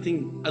the same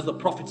thing as the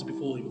prophets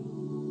before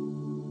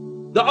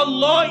him. That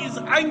Allah is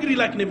angry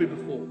like never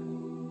before.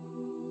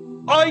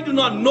 I do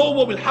not know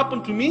what will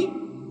happen to me.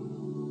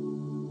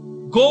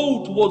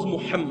 Go towards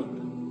Muhammad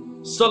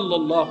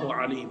sallallahu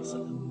alayhi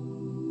wasallam.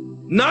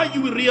 Now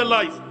you will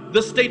realize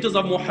the status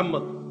of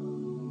Muhammad.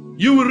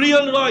 You will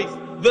realize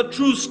the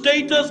true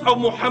status of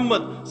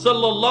Muhammad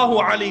sallallahu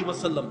alayhi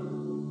wasallam.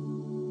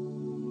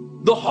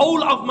 The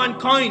whole of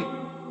mankind,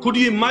 could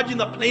you imagine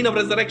the plane of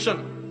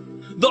resurrection?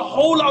 The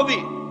whole of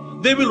it,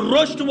 they will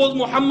rush towards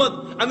Muhammad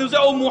and they will say,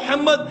 oh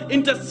Muhammad,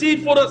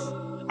 intercede for us.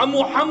 And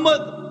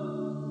Muhammad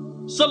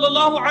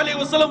sallallahu alayhi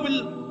wasallam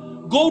will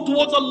go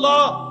towards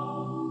Allah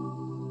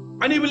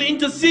and he will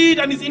intercede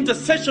and his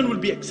intercession will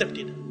be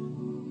accepted.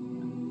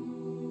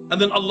 And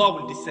then Allah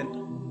will descend.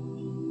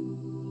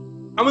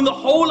 And when the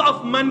whole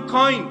of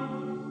mankind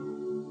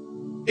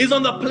is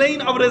on the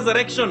plane of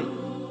resurrection,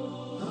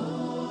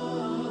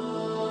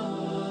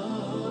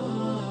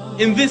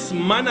 in this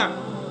manner,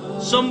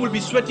 some will be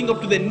sweating up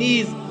to their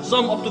knees,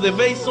 some up to their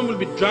waist, some will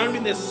be drowned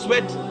in their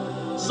sweat.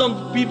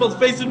 Some people's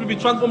faces will be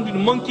transformed into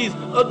monkeys,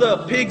 other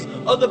pigs,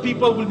 other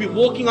people will be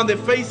walking on their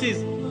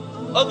faces,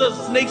 other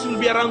snakes will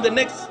be around their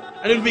necks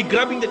and will be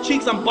grabbing the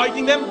cheeks and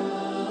biting them.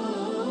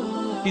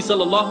 He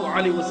sallallahu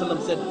alayhi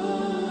wasallam said,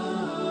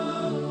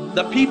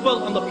 the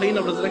people on the plane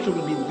of resurrection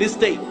will be in this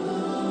day.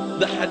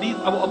 The hadith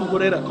of Abu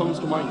Huraira comes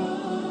to mind.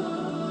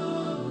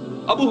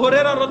 Abu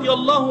Huraira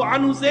radiallahu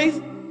anhu says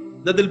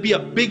that there will be a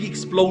big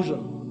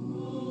explosion.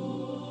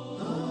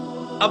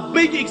 A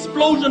big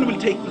explosion will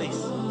take place.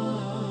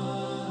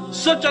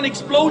 Such an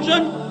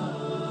explosion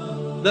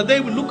that they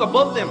will look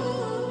above them.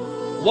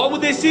 What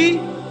would they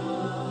see?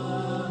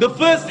 The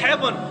first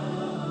heaven,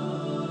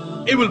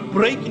 it will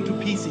break into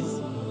pieces.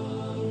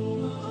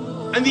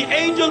 And the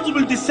angels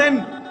will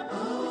descend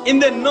in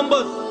their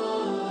numbers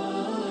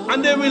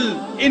and they will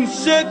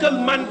encircle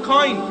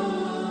mankind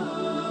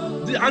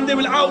and they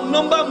will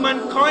outnumber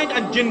mankind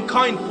and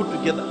jinkind put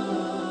together.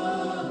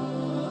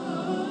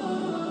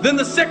 Then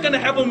the second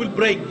heaven will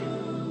break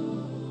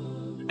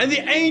and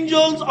the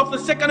angels of the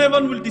second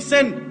heaven will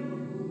descend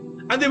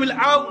and they will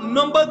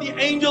outnumber the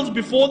angels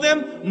before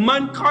them,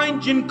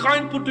 mankind,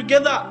 jinkind put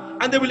together,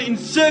 and they will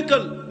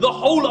encircle the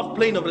whole of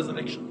plane of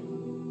resurrection.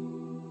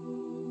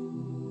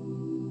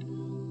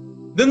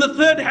 Then the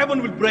third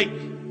heaven will break.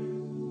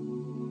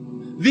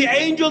 The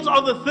angels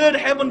of the third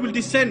heaven will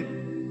descend.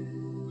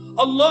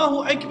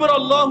 Allahu Akbar,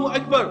 Allahu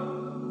Akbar.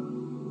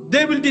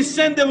 They will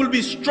descend, they will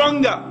be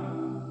stronger.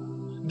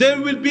 They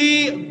will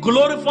be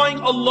glorifying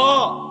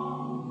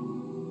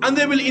Allah. And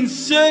they will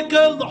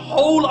encircle the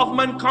whole of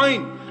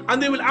mankind.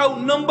 And they will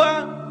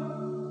outnumber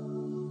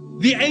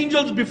the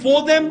angels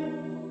before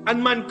them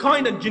and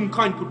mankind and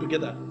jinkind put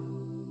together.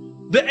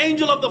 The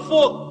angels of the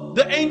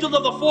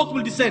fourth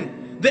will descend.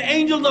 The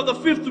angels of the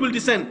fifth will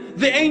descend.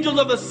 The angels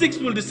of the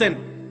sixth will descend.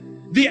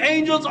 The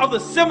angels of the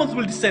seventh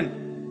will descend.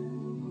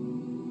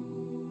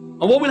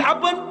 And what will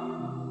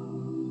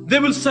happen? They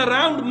will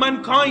surround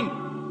mankind.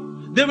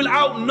 They will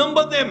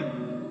outnumber them.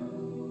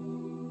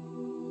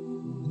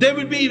 They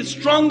will be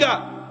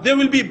stronger. They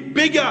will be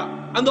bigger.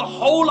 And the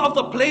whole of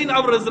the plane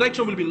of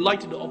resurrection will be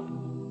lighted up.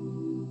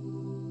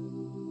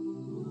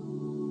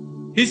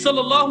 He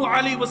sallallahu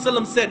alayhi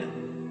wasallam said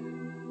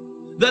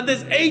that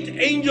there's 8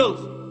 angels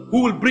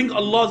who will bring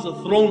Allah's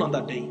throne on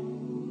that day.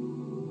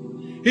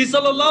 He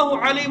sallallahu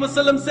alayhi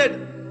wasallam said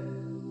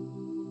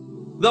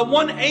that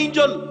one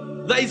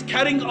angel that is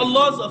carrying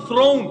Allah's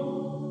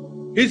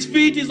throne, his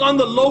feet is on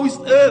the lowest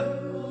earth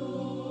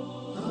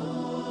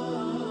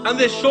and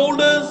their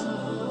shoulders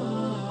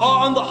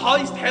are on the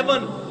highest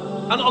heaven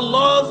and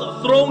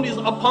Allah's throne is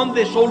upon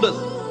their shoulders.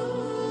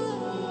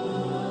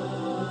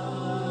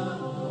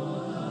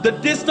 The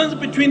distance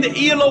between the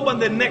earlobe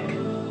and the neck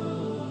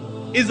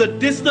is a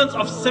distance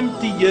of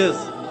 70 years.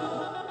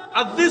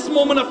 At this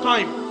moment of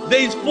time,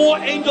 there is 4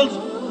 angels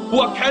who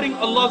are carrying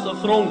Allah's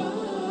throne.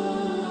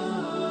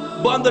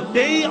 But on the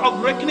day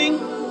of reckoning,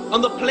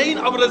 on the plane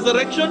of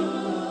resurrection,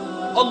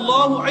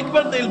 Allahu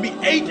Akbar, there will be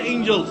 8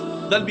 angels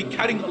that will be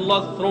carrying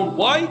Allah's throne.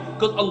 Why?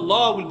 Because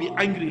Allah will be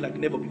angry like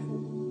never before.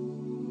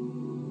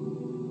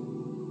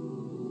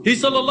 He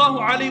sallallahu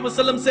alayhi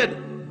wasallam said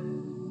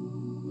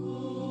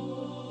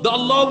that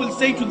Allah will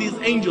say to these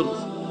angels,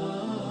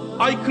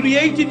 I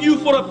created you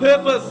for a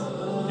purpose.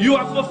 You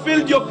have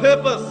fulfilled your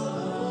purpose.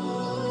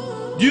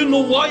 Do you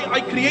know why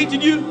I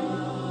created you?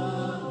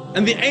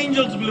 And the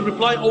angels will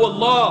reply, oh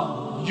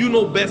Allah, you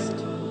know best.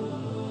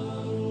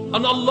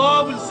 And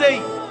Allah will say,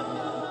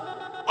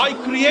 I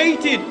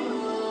created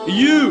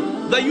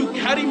you that you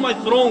carry my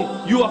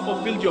throne, you have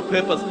fulfilled your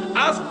purpose.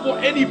 Ask for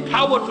any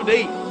power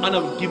today and I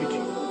will give it to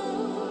you.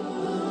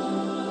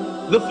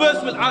 The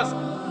first will ask,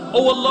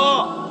 oh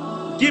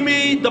Allah, give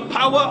me the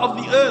power of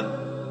the earth,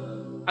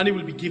 and he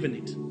will be given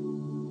it.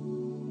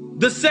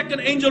 The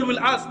second angel will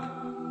ask,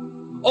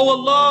 oh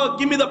Allah,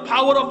 give me the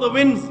power of the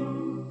winds,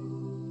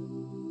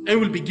 and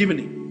will be given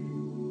it.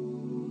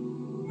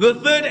 The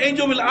third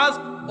angel will ask,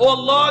 oh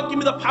Allah, give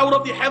me the power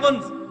of the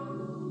heavens,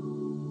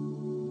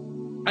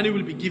 and he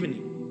will be given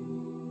it.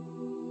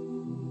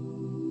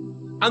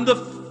 And the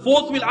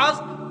fourth will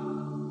ask,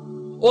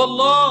 oh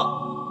Allah,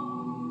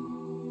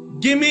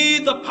 give me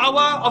the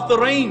power of the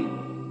rain,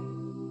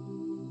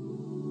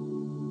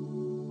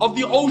 of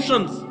the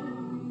oceans,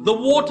 the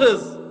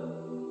waters,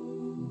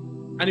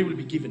 and he will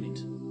be given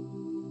it.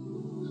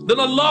 Then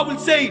Allah will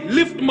say,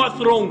 lift my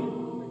throne.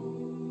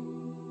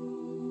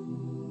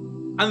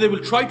 And they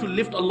will try to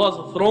lift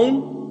Allah's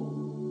throne,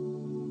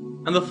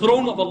 and the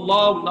throne of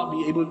Allah will not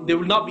be able, they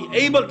will not be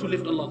able to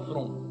lift Allah's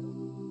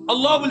throne.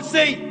 Allah will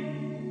say,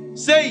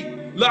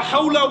 La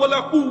hawla wa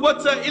la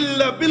quwwata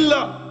illa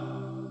billah.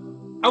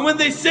 And when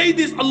they say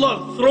this,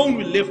 Allah's throne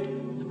will lift.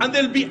 And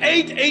there will be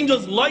 8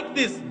 angels like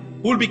this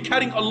who will be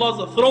carrying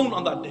Allah's throne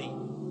on that day.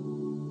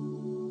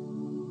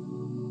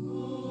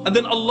 And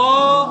then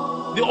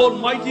Allah, the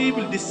Almighty,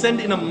 will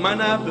descend in a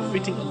manner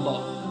befitting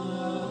Allah.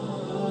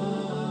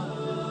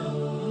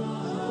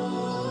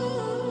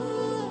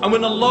 And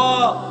when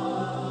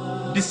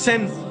Allah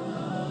descends,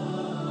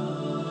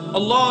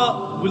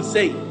 Allah will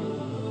say,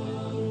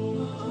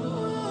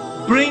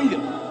 bring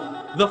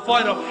the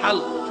fire of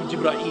hell to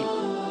Jibreel.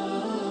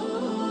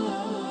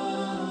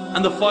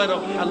 And the fire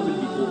of hell will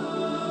be born.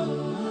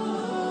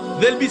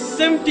 There will be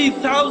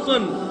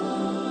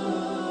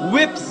 70,000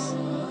 whips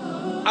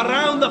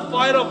around the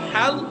fire of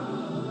hell.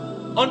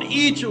 On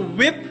each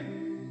whip,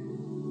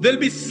 there will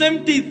be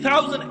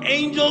 70,000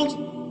 angels.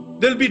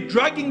 They'll be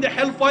dragging the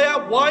hellfire.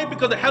 Why?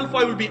 Because the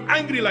hellfire will be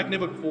angry like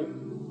never before.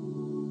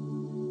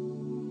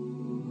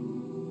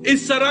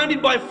 It's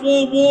surrounded by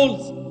 4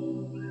 walls.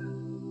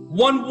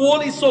 One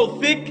wall is so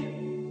thick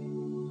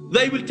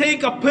that it will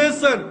take a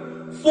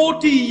person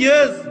 40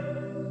 years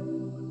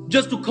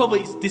just to cover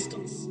its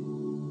distance.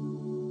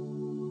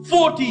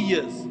 40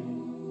 years.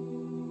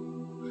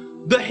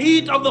 The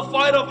heat of the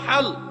fire of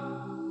hell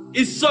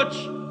is such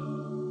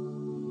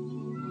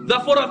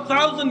that for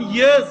 1,000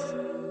 years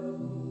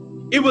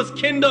it was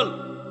kindled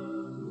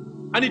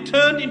and it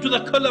turned into the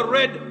color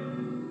red.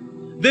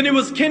 Then it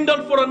was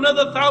kindled for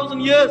another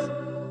 1,000 years.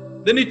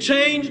 Then it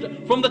changed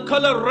from the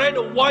color red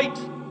to white.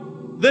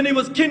 Then it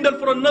was kindled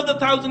for another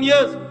 1,000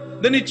 years.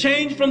 Then it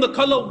changed from the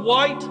color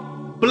white,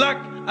 black.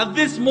 At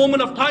this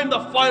moment of time, the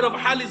fire of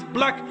hell is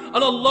black.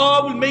 And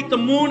Allah will make the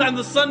moon and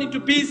the sun into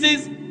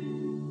pieces.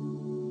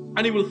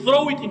 And He will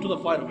throw it into the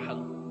fire of hell.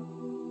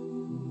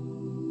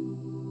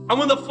 And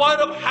when the fire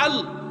of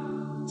hell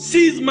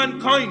sees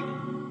mankind,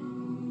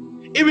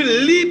 it will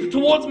leap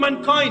towards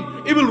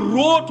mankind. It will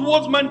roar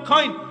towards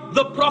mankind.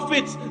 The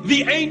prophets,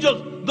 the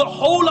angels, the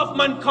whole of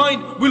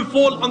mankind will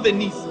fall on their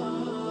knees.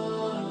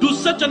 To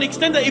such an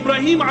extent that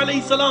Ibrahim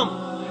alayhi salam,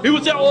 he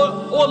would say,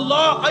 oh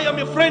Allah, I am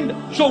your friend,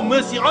 show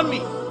mercy on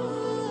me.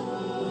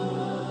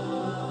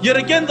 Yet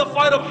again the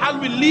fire of hell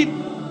will leap.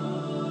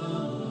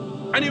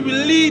 And it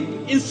will leap,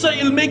 it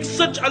will make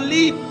such a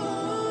leap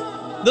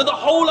that the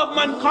whole of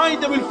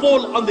mankind, they will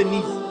fall on their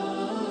knees.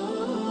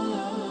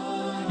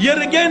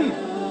 Yet again,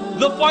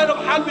 the fire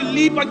of hell will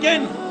leap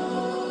again.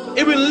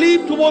 It will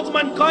leap towards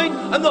mankind,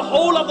 and the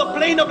whole of the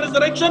plane of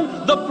resurrection,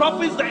 the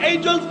prophets, the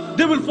angels,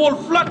 they will fall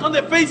flat on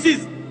their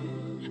faces.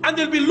 And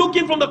they'll be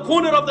looking from the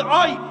corner of the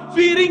eye,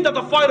 fearing that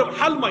the fire of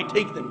hell might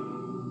take them.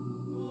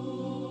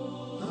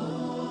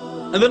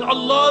 And then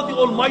Allah the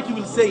Almighty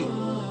will say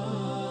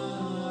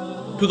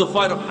to the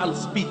fire of hell,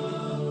 speak.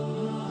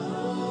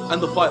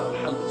 And the fire of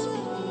hell will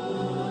speak.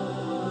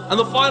 And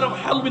the fire of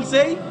hell will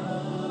say,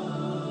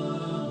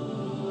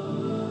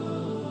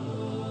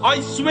 I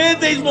swear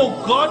there is no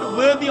God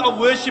worthy of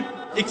worship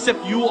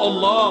except you,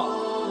 Allah.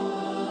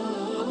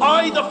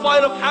 I, the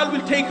fire of hell,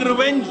 will take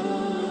revenge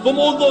from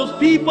all those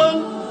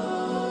people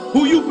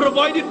who you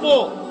provided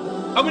for.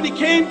 And when it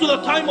came to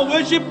the time of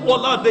worship,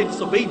 Allah, they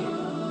disobeyed you.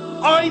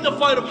 I, the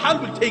fire of hell,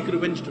 will take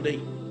revenge today.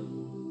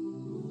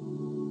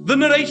 The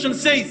narration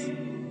says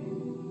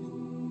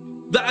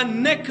that a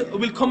neck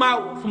will come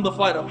out from the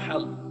fire of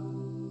hell.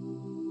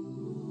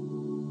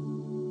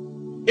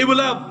 It will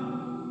have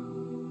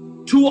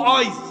 2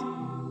 eyes,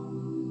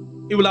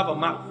 it will have a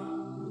mouth.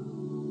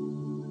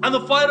 And the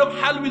fire of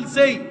hell will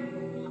say,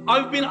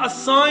 I've been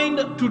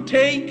assigned to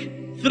take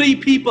 3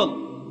 people.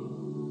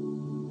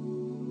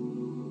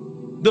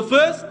 The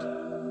first,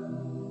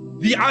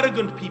 the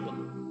arrogant people.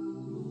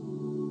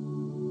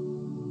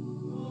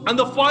 And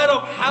the fire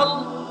of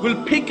hell will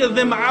pick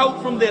them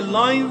out from their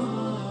lines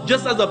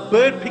just as a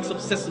bird picks up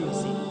sesame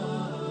seed.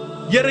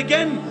 Yet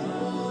again,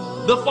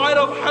 the fire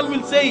of hell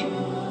will say,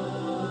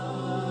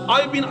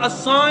 I've been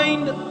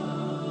assigned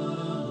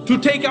to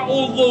take out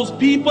all those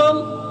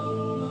people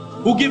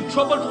who give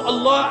trouble to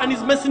Allah and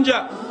His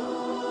Messenger.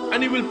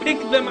 and He will pick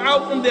them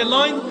out from their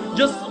lines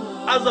just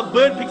as a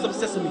bird picks up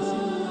sesame seed.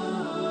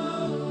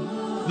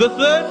 The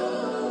third,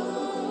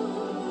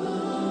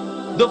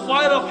 the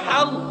fire of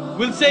hell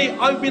will say,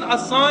 I've been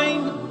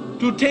assigned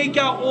to take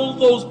out all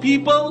those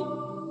people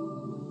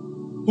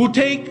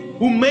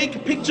who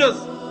make pictures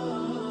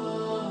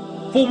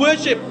for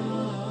worship,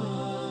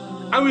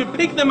 and we'll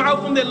pick them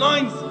out from their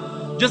lines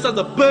just as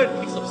a bird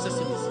picks up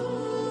sesame seed.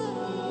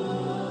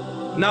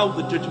 Now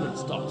the judgment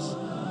starts.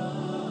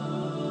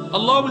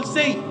 Allah will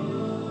say,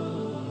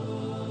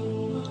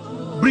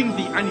 bring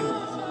the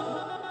animals.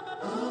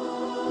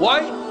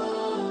 Why?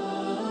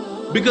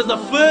 Because the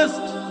first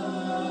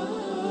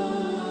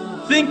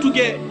thing to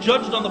get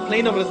judged on the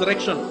plane of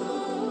resurrection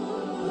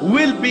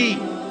will be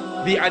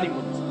the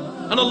animals.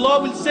 And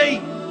Allah will say,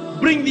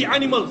 bring the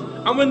animals.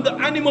 And when the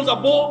animals are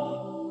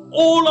brought,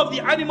 all of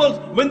the animals,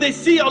 when they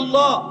see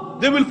Allah,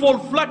 they will fall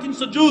flat in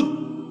sujood.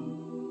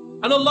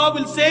 And Allah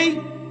will say,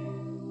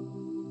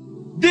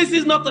 this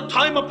is not the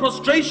time of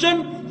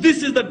prostration,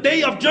 this is the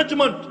day of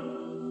judgment.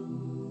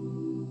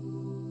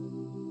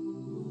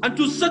 And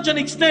to such an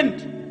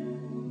extent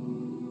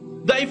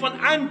that if an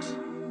ant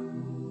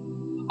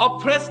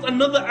oppressed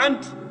another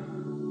ant,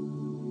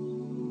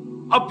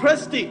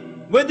 oppressed it,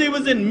 whether it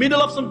was in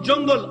middle of some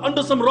jungle,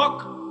 under some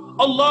rock,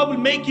 Allah will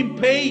make him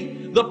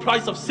pay the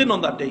price of sin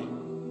on that day.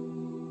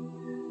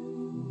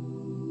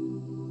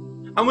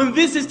 And when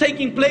this is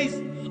taking place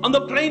on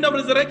the plane of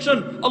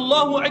resurrection,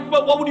 Allahu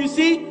Akbar, what would you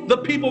see? The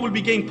people will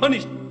be getting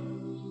punished.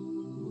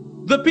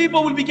 The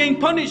people will be getting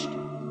punished.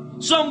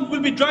 Some will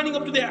be drowning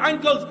up to their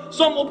ankles,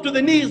 some up to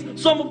the knees,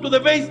 some up to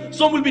the waist,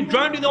 some will be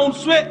drowned in their own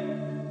sweat.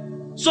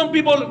 Some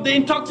people, the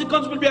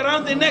intoxicants will be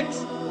around their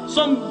necks,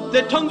 some,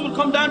 their tongues will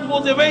come down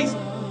towards their waist.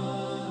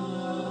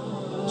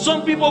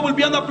 Some people will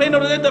be on the plane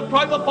of resurrection, their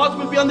private parts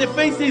will be on their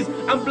faces,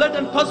 and blood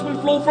and pus will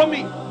flow from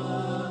it.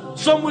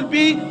 Some will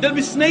be, there'll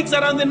be snakes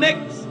around their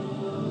necks.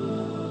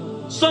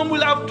 Some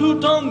will have two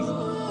tongues.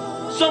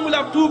 Some will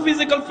have two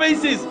physical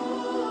faces.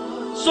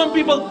 Some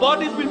people's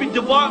bodies will be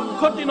divided,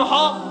 cut in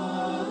half.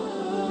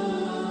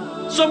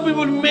 Some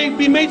people will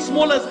be made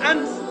small as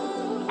ants,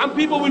 and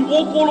people will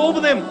walk all over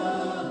them.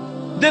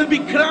 They'll be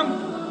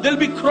cramped, they'll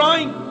be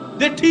crying,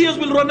 their tears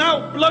will run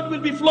out, blood will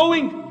be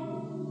flowing.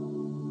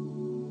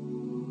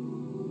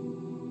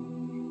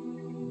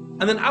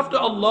 And then after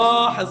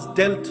Allah has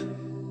dealt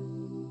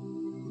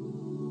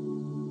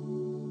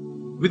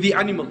with the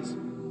animals,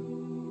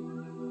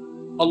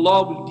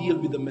 Allah will deal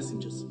with the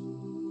messengers,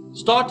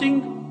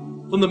 starting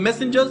from the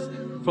messengers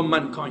from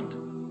mankind.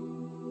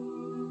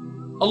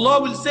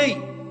 Allah will say,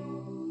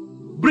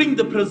 bring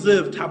the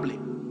preserved tablet,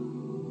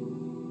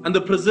 and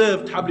the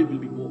preserved tablet will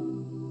be brought.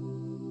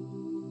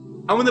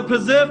 And when the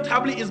preserved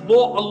tablet is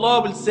brought,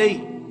 Allah will say,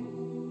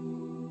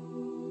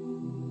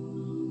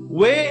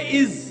 where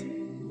is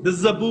the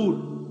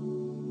Zabur?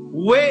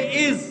 Where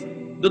is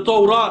the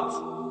Torah?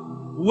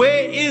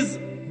 Where is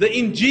the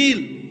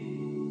Injil?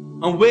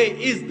 And where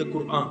is the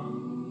Quran?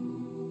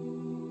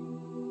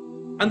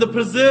 And the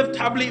preserved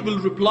tablet will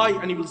reply,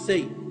 and he will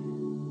say,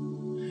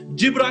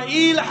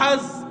 Jibreel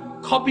has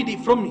copied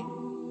it from me.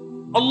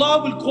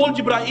 Allah will call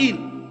Jibreel,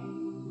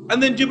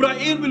 and then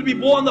Jibreel will be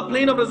born on the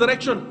plane of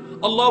resurrection.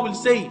 Allah will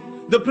say,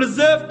 the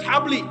preserved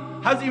tablet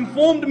has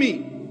informed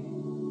me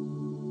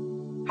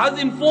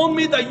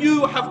that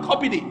you have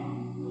copied it.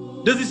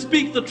 Does it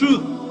speak the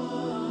truth?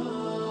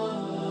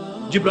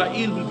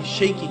 Jibreel will be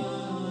shaking,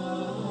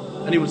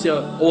 and he will say,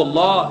 oh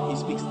Allah, he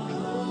speaks the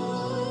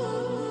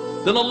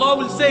truth. Then Allah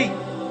will say,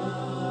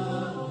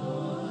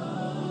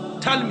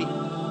 tell me,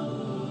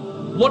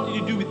 what did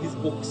you do with these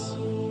books?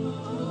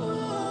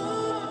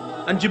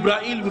 And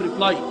Jibreel will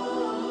reply,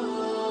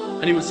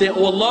 and he will say,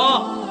 oh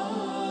Allah,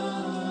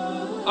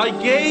 I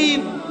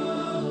gave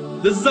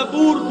the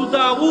Zabur to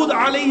Dawood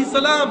alayhi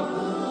salam.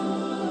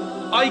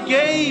 I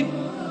gave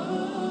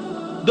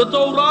the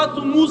Torah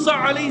to Musa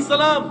alayhi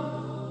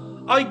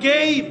salam. I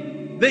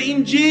gave the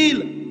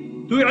Injil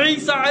to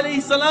Isa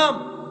alayhi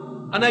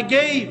salam. And I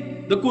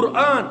gave the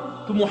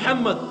Quran to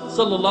Muhammad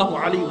sallallahu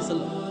alayhi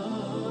wasallam.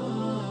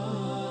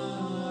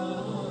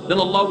 Then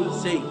Allah will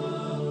say,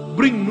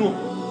 bring Nuh.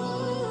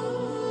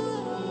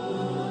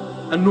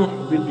 And Nuh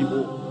will be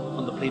born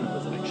on the plane of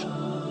resurrection.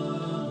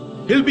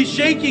 He'll be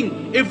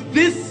shaking. If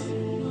this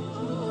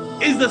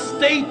is the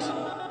state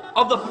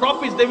of the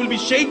prophets, they will be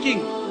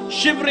shaking,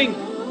 shivering,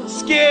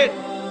 scared.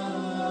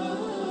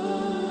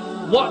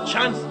 What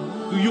chance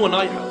do you and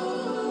I have?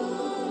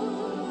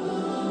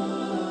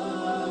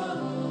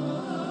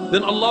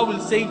 Then Allah will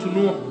say to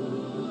Nuh,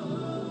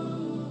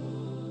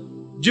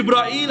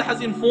 Jibreel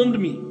has informed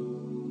me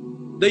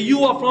that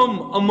you are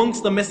from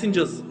amongst the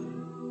messengers.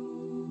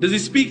 Does he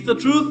speak the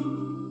truth?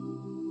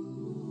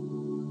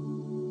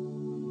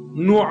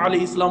 Nuh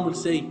alayhi salam will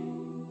say,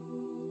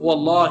 oh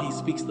Allah, he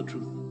speaks the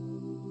truth.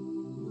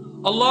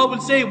 Allah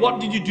will say, what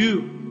did you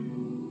do?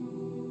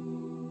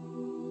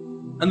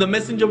 And the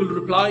messenger will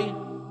reply,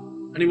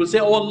 and he will say,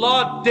 oh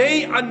Allah,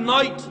 day and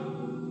night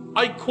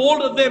I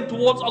called them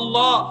towards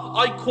Allah,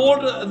 I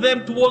called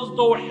them towards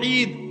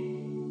Tawheed.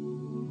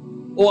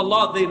 Oh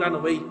Allah, they ran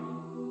away.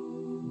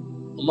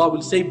 Allah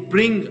will say,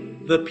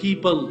 bring the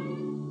people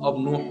of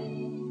Nuh.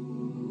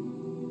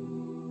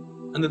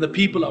 And then the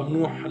people of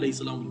Nuh alayhi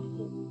salam will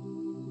go.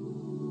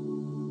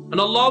 And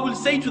Allah will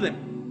say to them,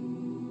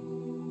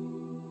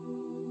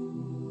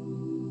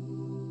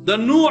 the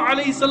Nuh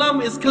alayhi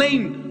salam is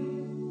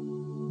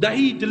claimed that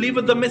he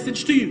delivered the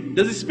message to you.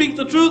 Does he speak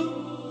the truth?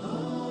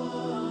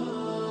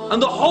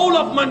 And the whole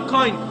of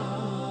mankind,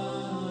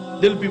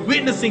 they'll be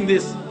witnessing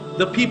this.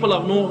 The people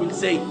of Nuh will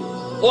say,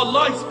 oh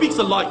Allah, he speaks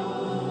a lie.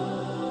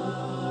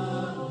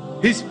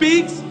 He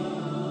speaks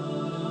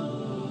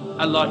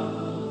a lie.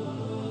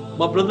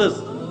 My brothers,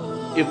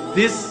 if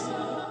this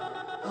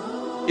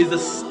is the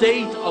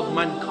state of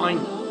mankind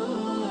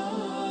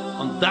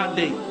on that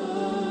day,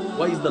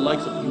 what is the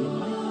likes of you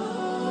and I?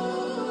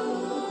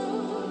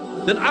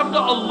 Then after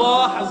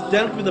Allah has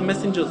dealt with the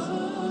messengers,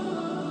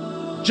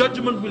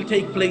 judgment will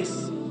take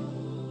place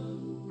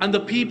and the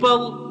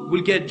people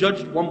will get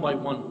judged one by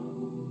one.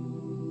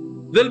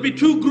 There will be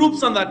two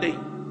groups on that day.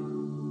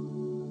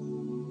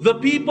 The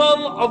people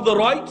of the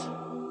right,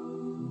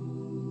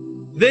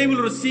 they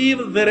will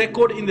receive the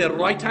record in their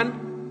right hand,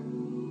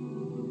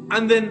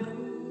 and then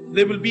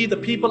there will be the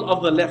people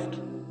of the left,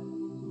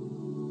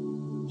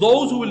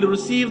 those who will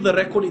receive the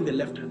record in their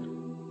left hand.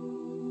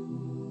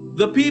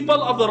 The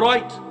people of the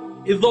right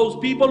is those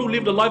people who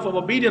lived a life of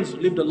obedience,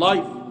 who lived a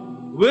life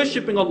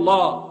worshipping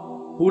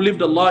Allah, who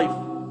lived a life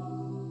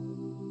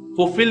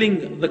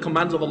fulfilling the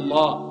commands of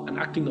Allah and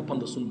acting upon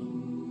the Sunnah.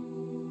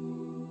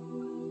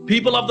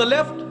 People of the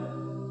left,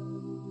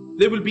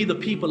 they will be the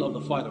people of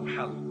the fire of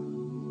hell.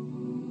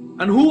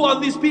 And who are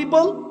these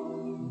people?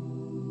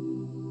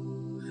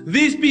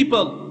 These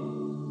people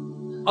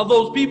are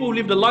those people who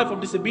lived a life of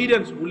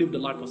disobedience, who lived a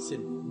life of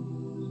sin.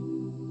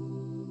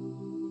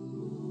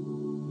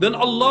 Then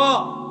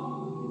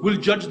Allah will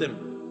judge them.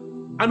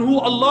 And who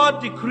Allah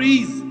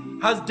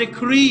has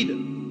decreed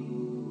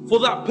for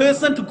that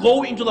person to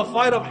go into the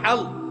fire of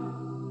hell,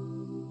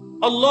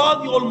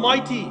 Allah the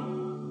Almighty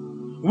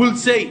will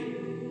say,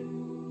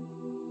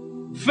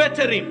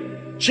 fetter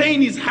him,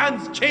 chain his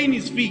hands, chain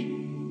his feet.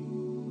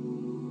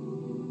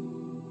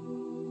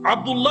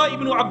 Abdullah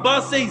ibn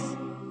Abbas says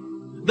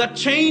that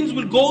chains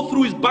will go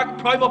through his back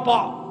private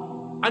part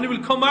and he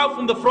will come out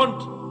from the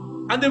front,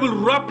 and they will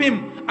wrap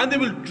him and they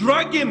will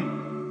drag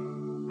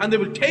him and they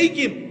will take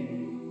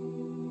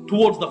him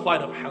towards the fire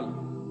of hell.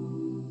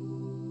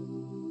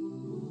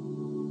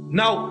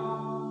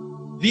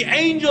 Now, the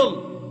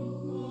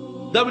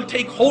angel that will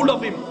take hold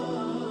of him,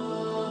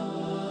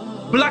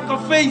 black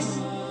of face,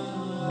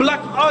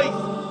 black eyes,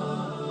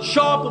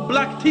 sharp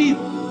black teeth,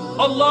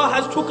 Allah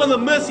has taken the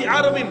mercy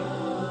out of him.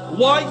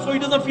 Why? So he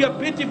doesn't feel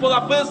pity for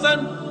that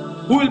person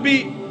who will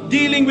be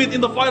dealing with in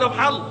the fire of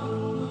hell.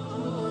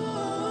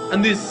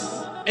 And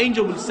this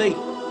angel will say,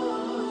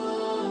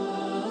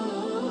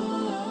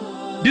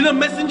 didn't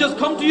messengers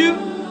come to you?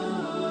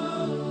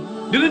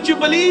 Didn't you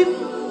believe?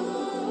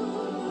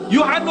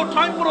 You had no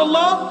time for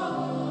Allah?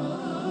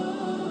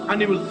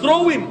 And he will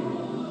throw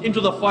him into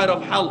the fire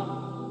of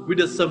hell with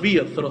a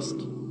severe thrust.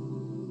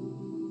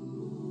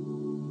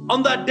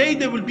 On that day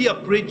there will be a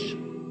bridge,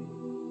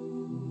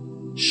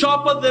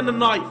 sharper than a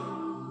knife,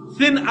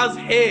 thin as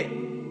hair,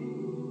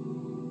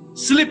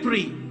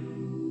 slippery.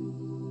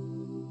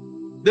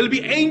 There will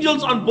be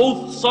angels on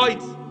both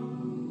sides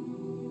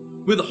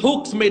with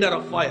hooks made out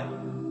of fire.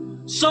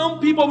 Some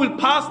people will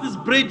pass this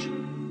bridge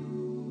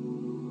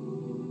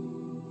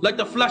like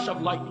the flash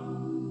of light.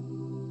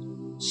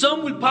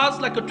 Some will pass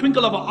like a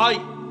twinkle of an eye.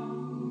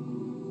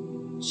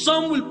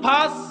 Some will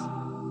pass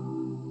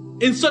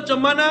in such a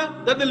manner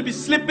that they'll be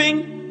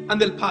slipping and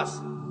they'll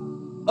pass.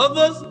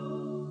 Others,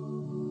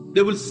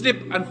 they will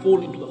slip and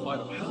fall into the fire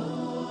of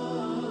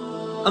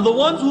hell. And the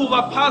ones who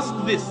have passed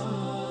this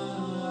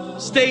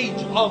stage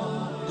of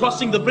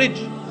crossing the bridge,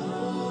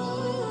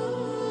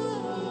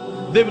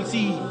 they will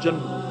see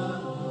Jannah.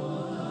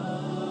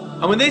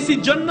 And when they see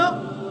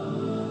Jannah,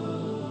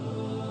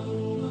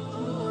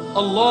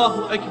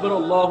 Allahu Akbar,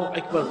 Allahu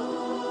Akbar.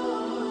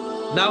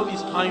 Now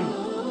is time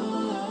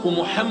for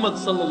Muhammad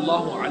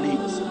sallallahu alayhi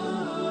wa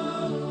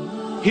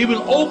sallam. He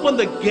will open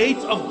the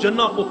gates of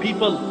Jannah for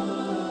people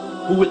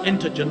who will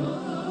enter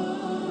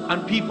Jannah.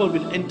 And people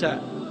will enter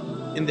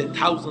in their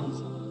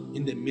thousands,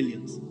 in their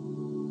millions.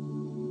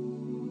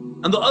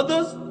 And the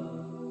others,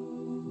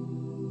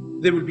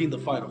 they will be in the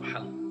fire of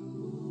hell.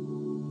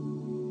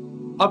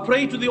 I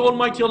pray to the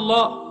Almighty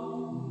Allah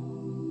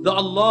that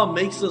Allah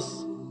makes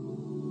us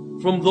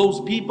from those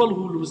people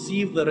who will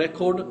receive the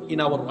record in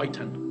our right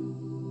hand.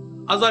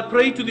 As I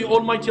pray to the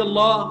Almighty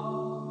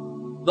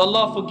Allah that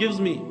Allah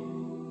forgives me.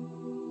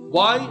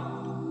 Why?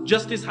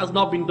 Justice has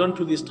not been done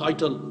to this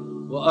title.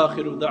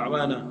 وَآخِرُ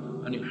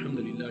دَعْوَانَا أَنِ الْحَمْدُ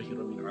لِلَّهِ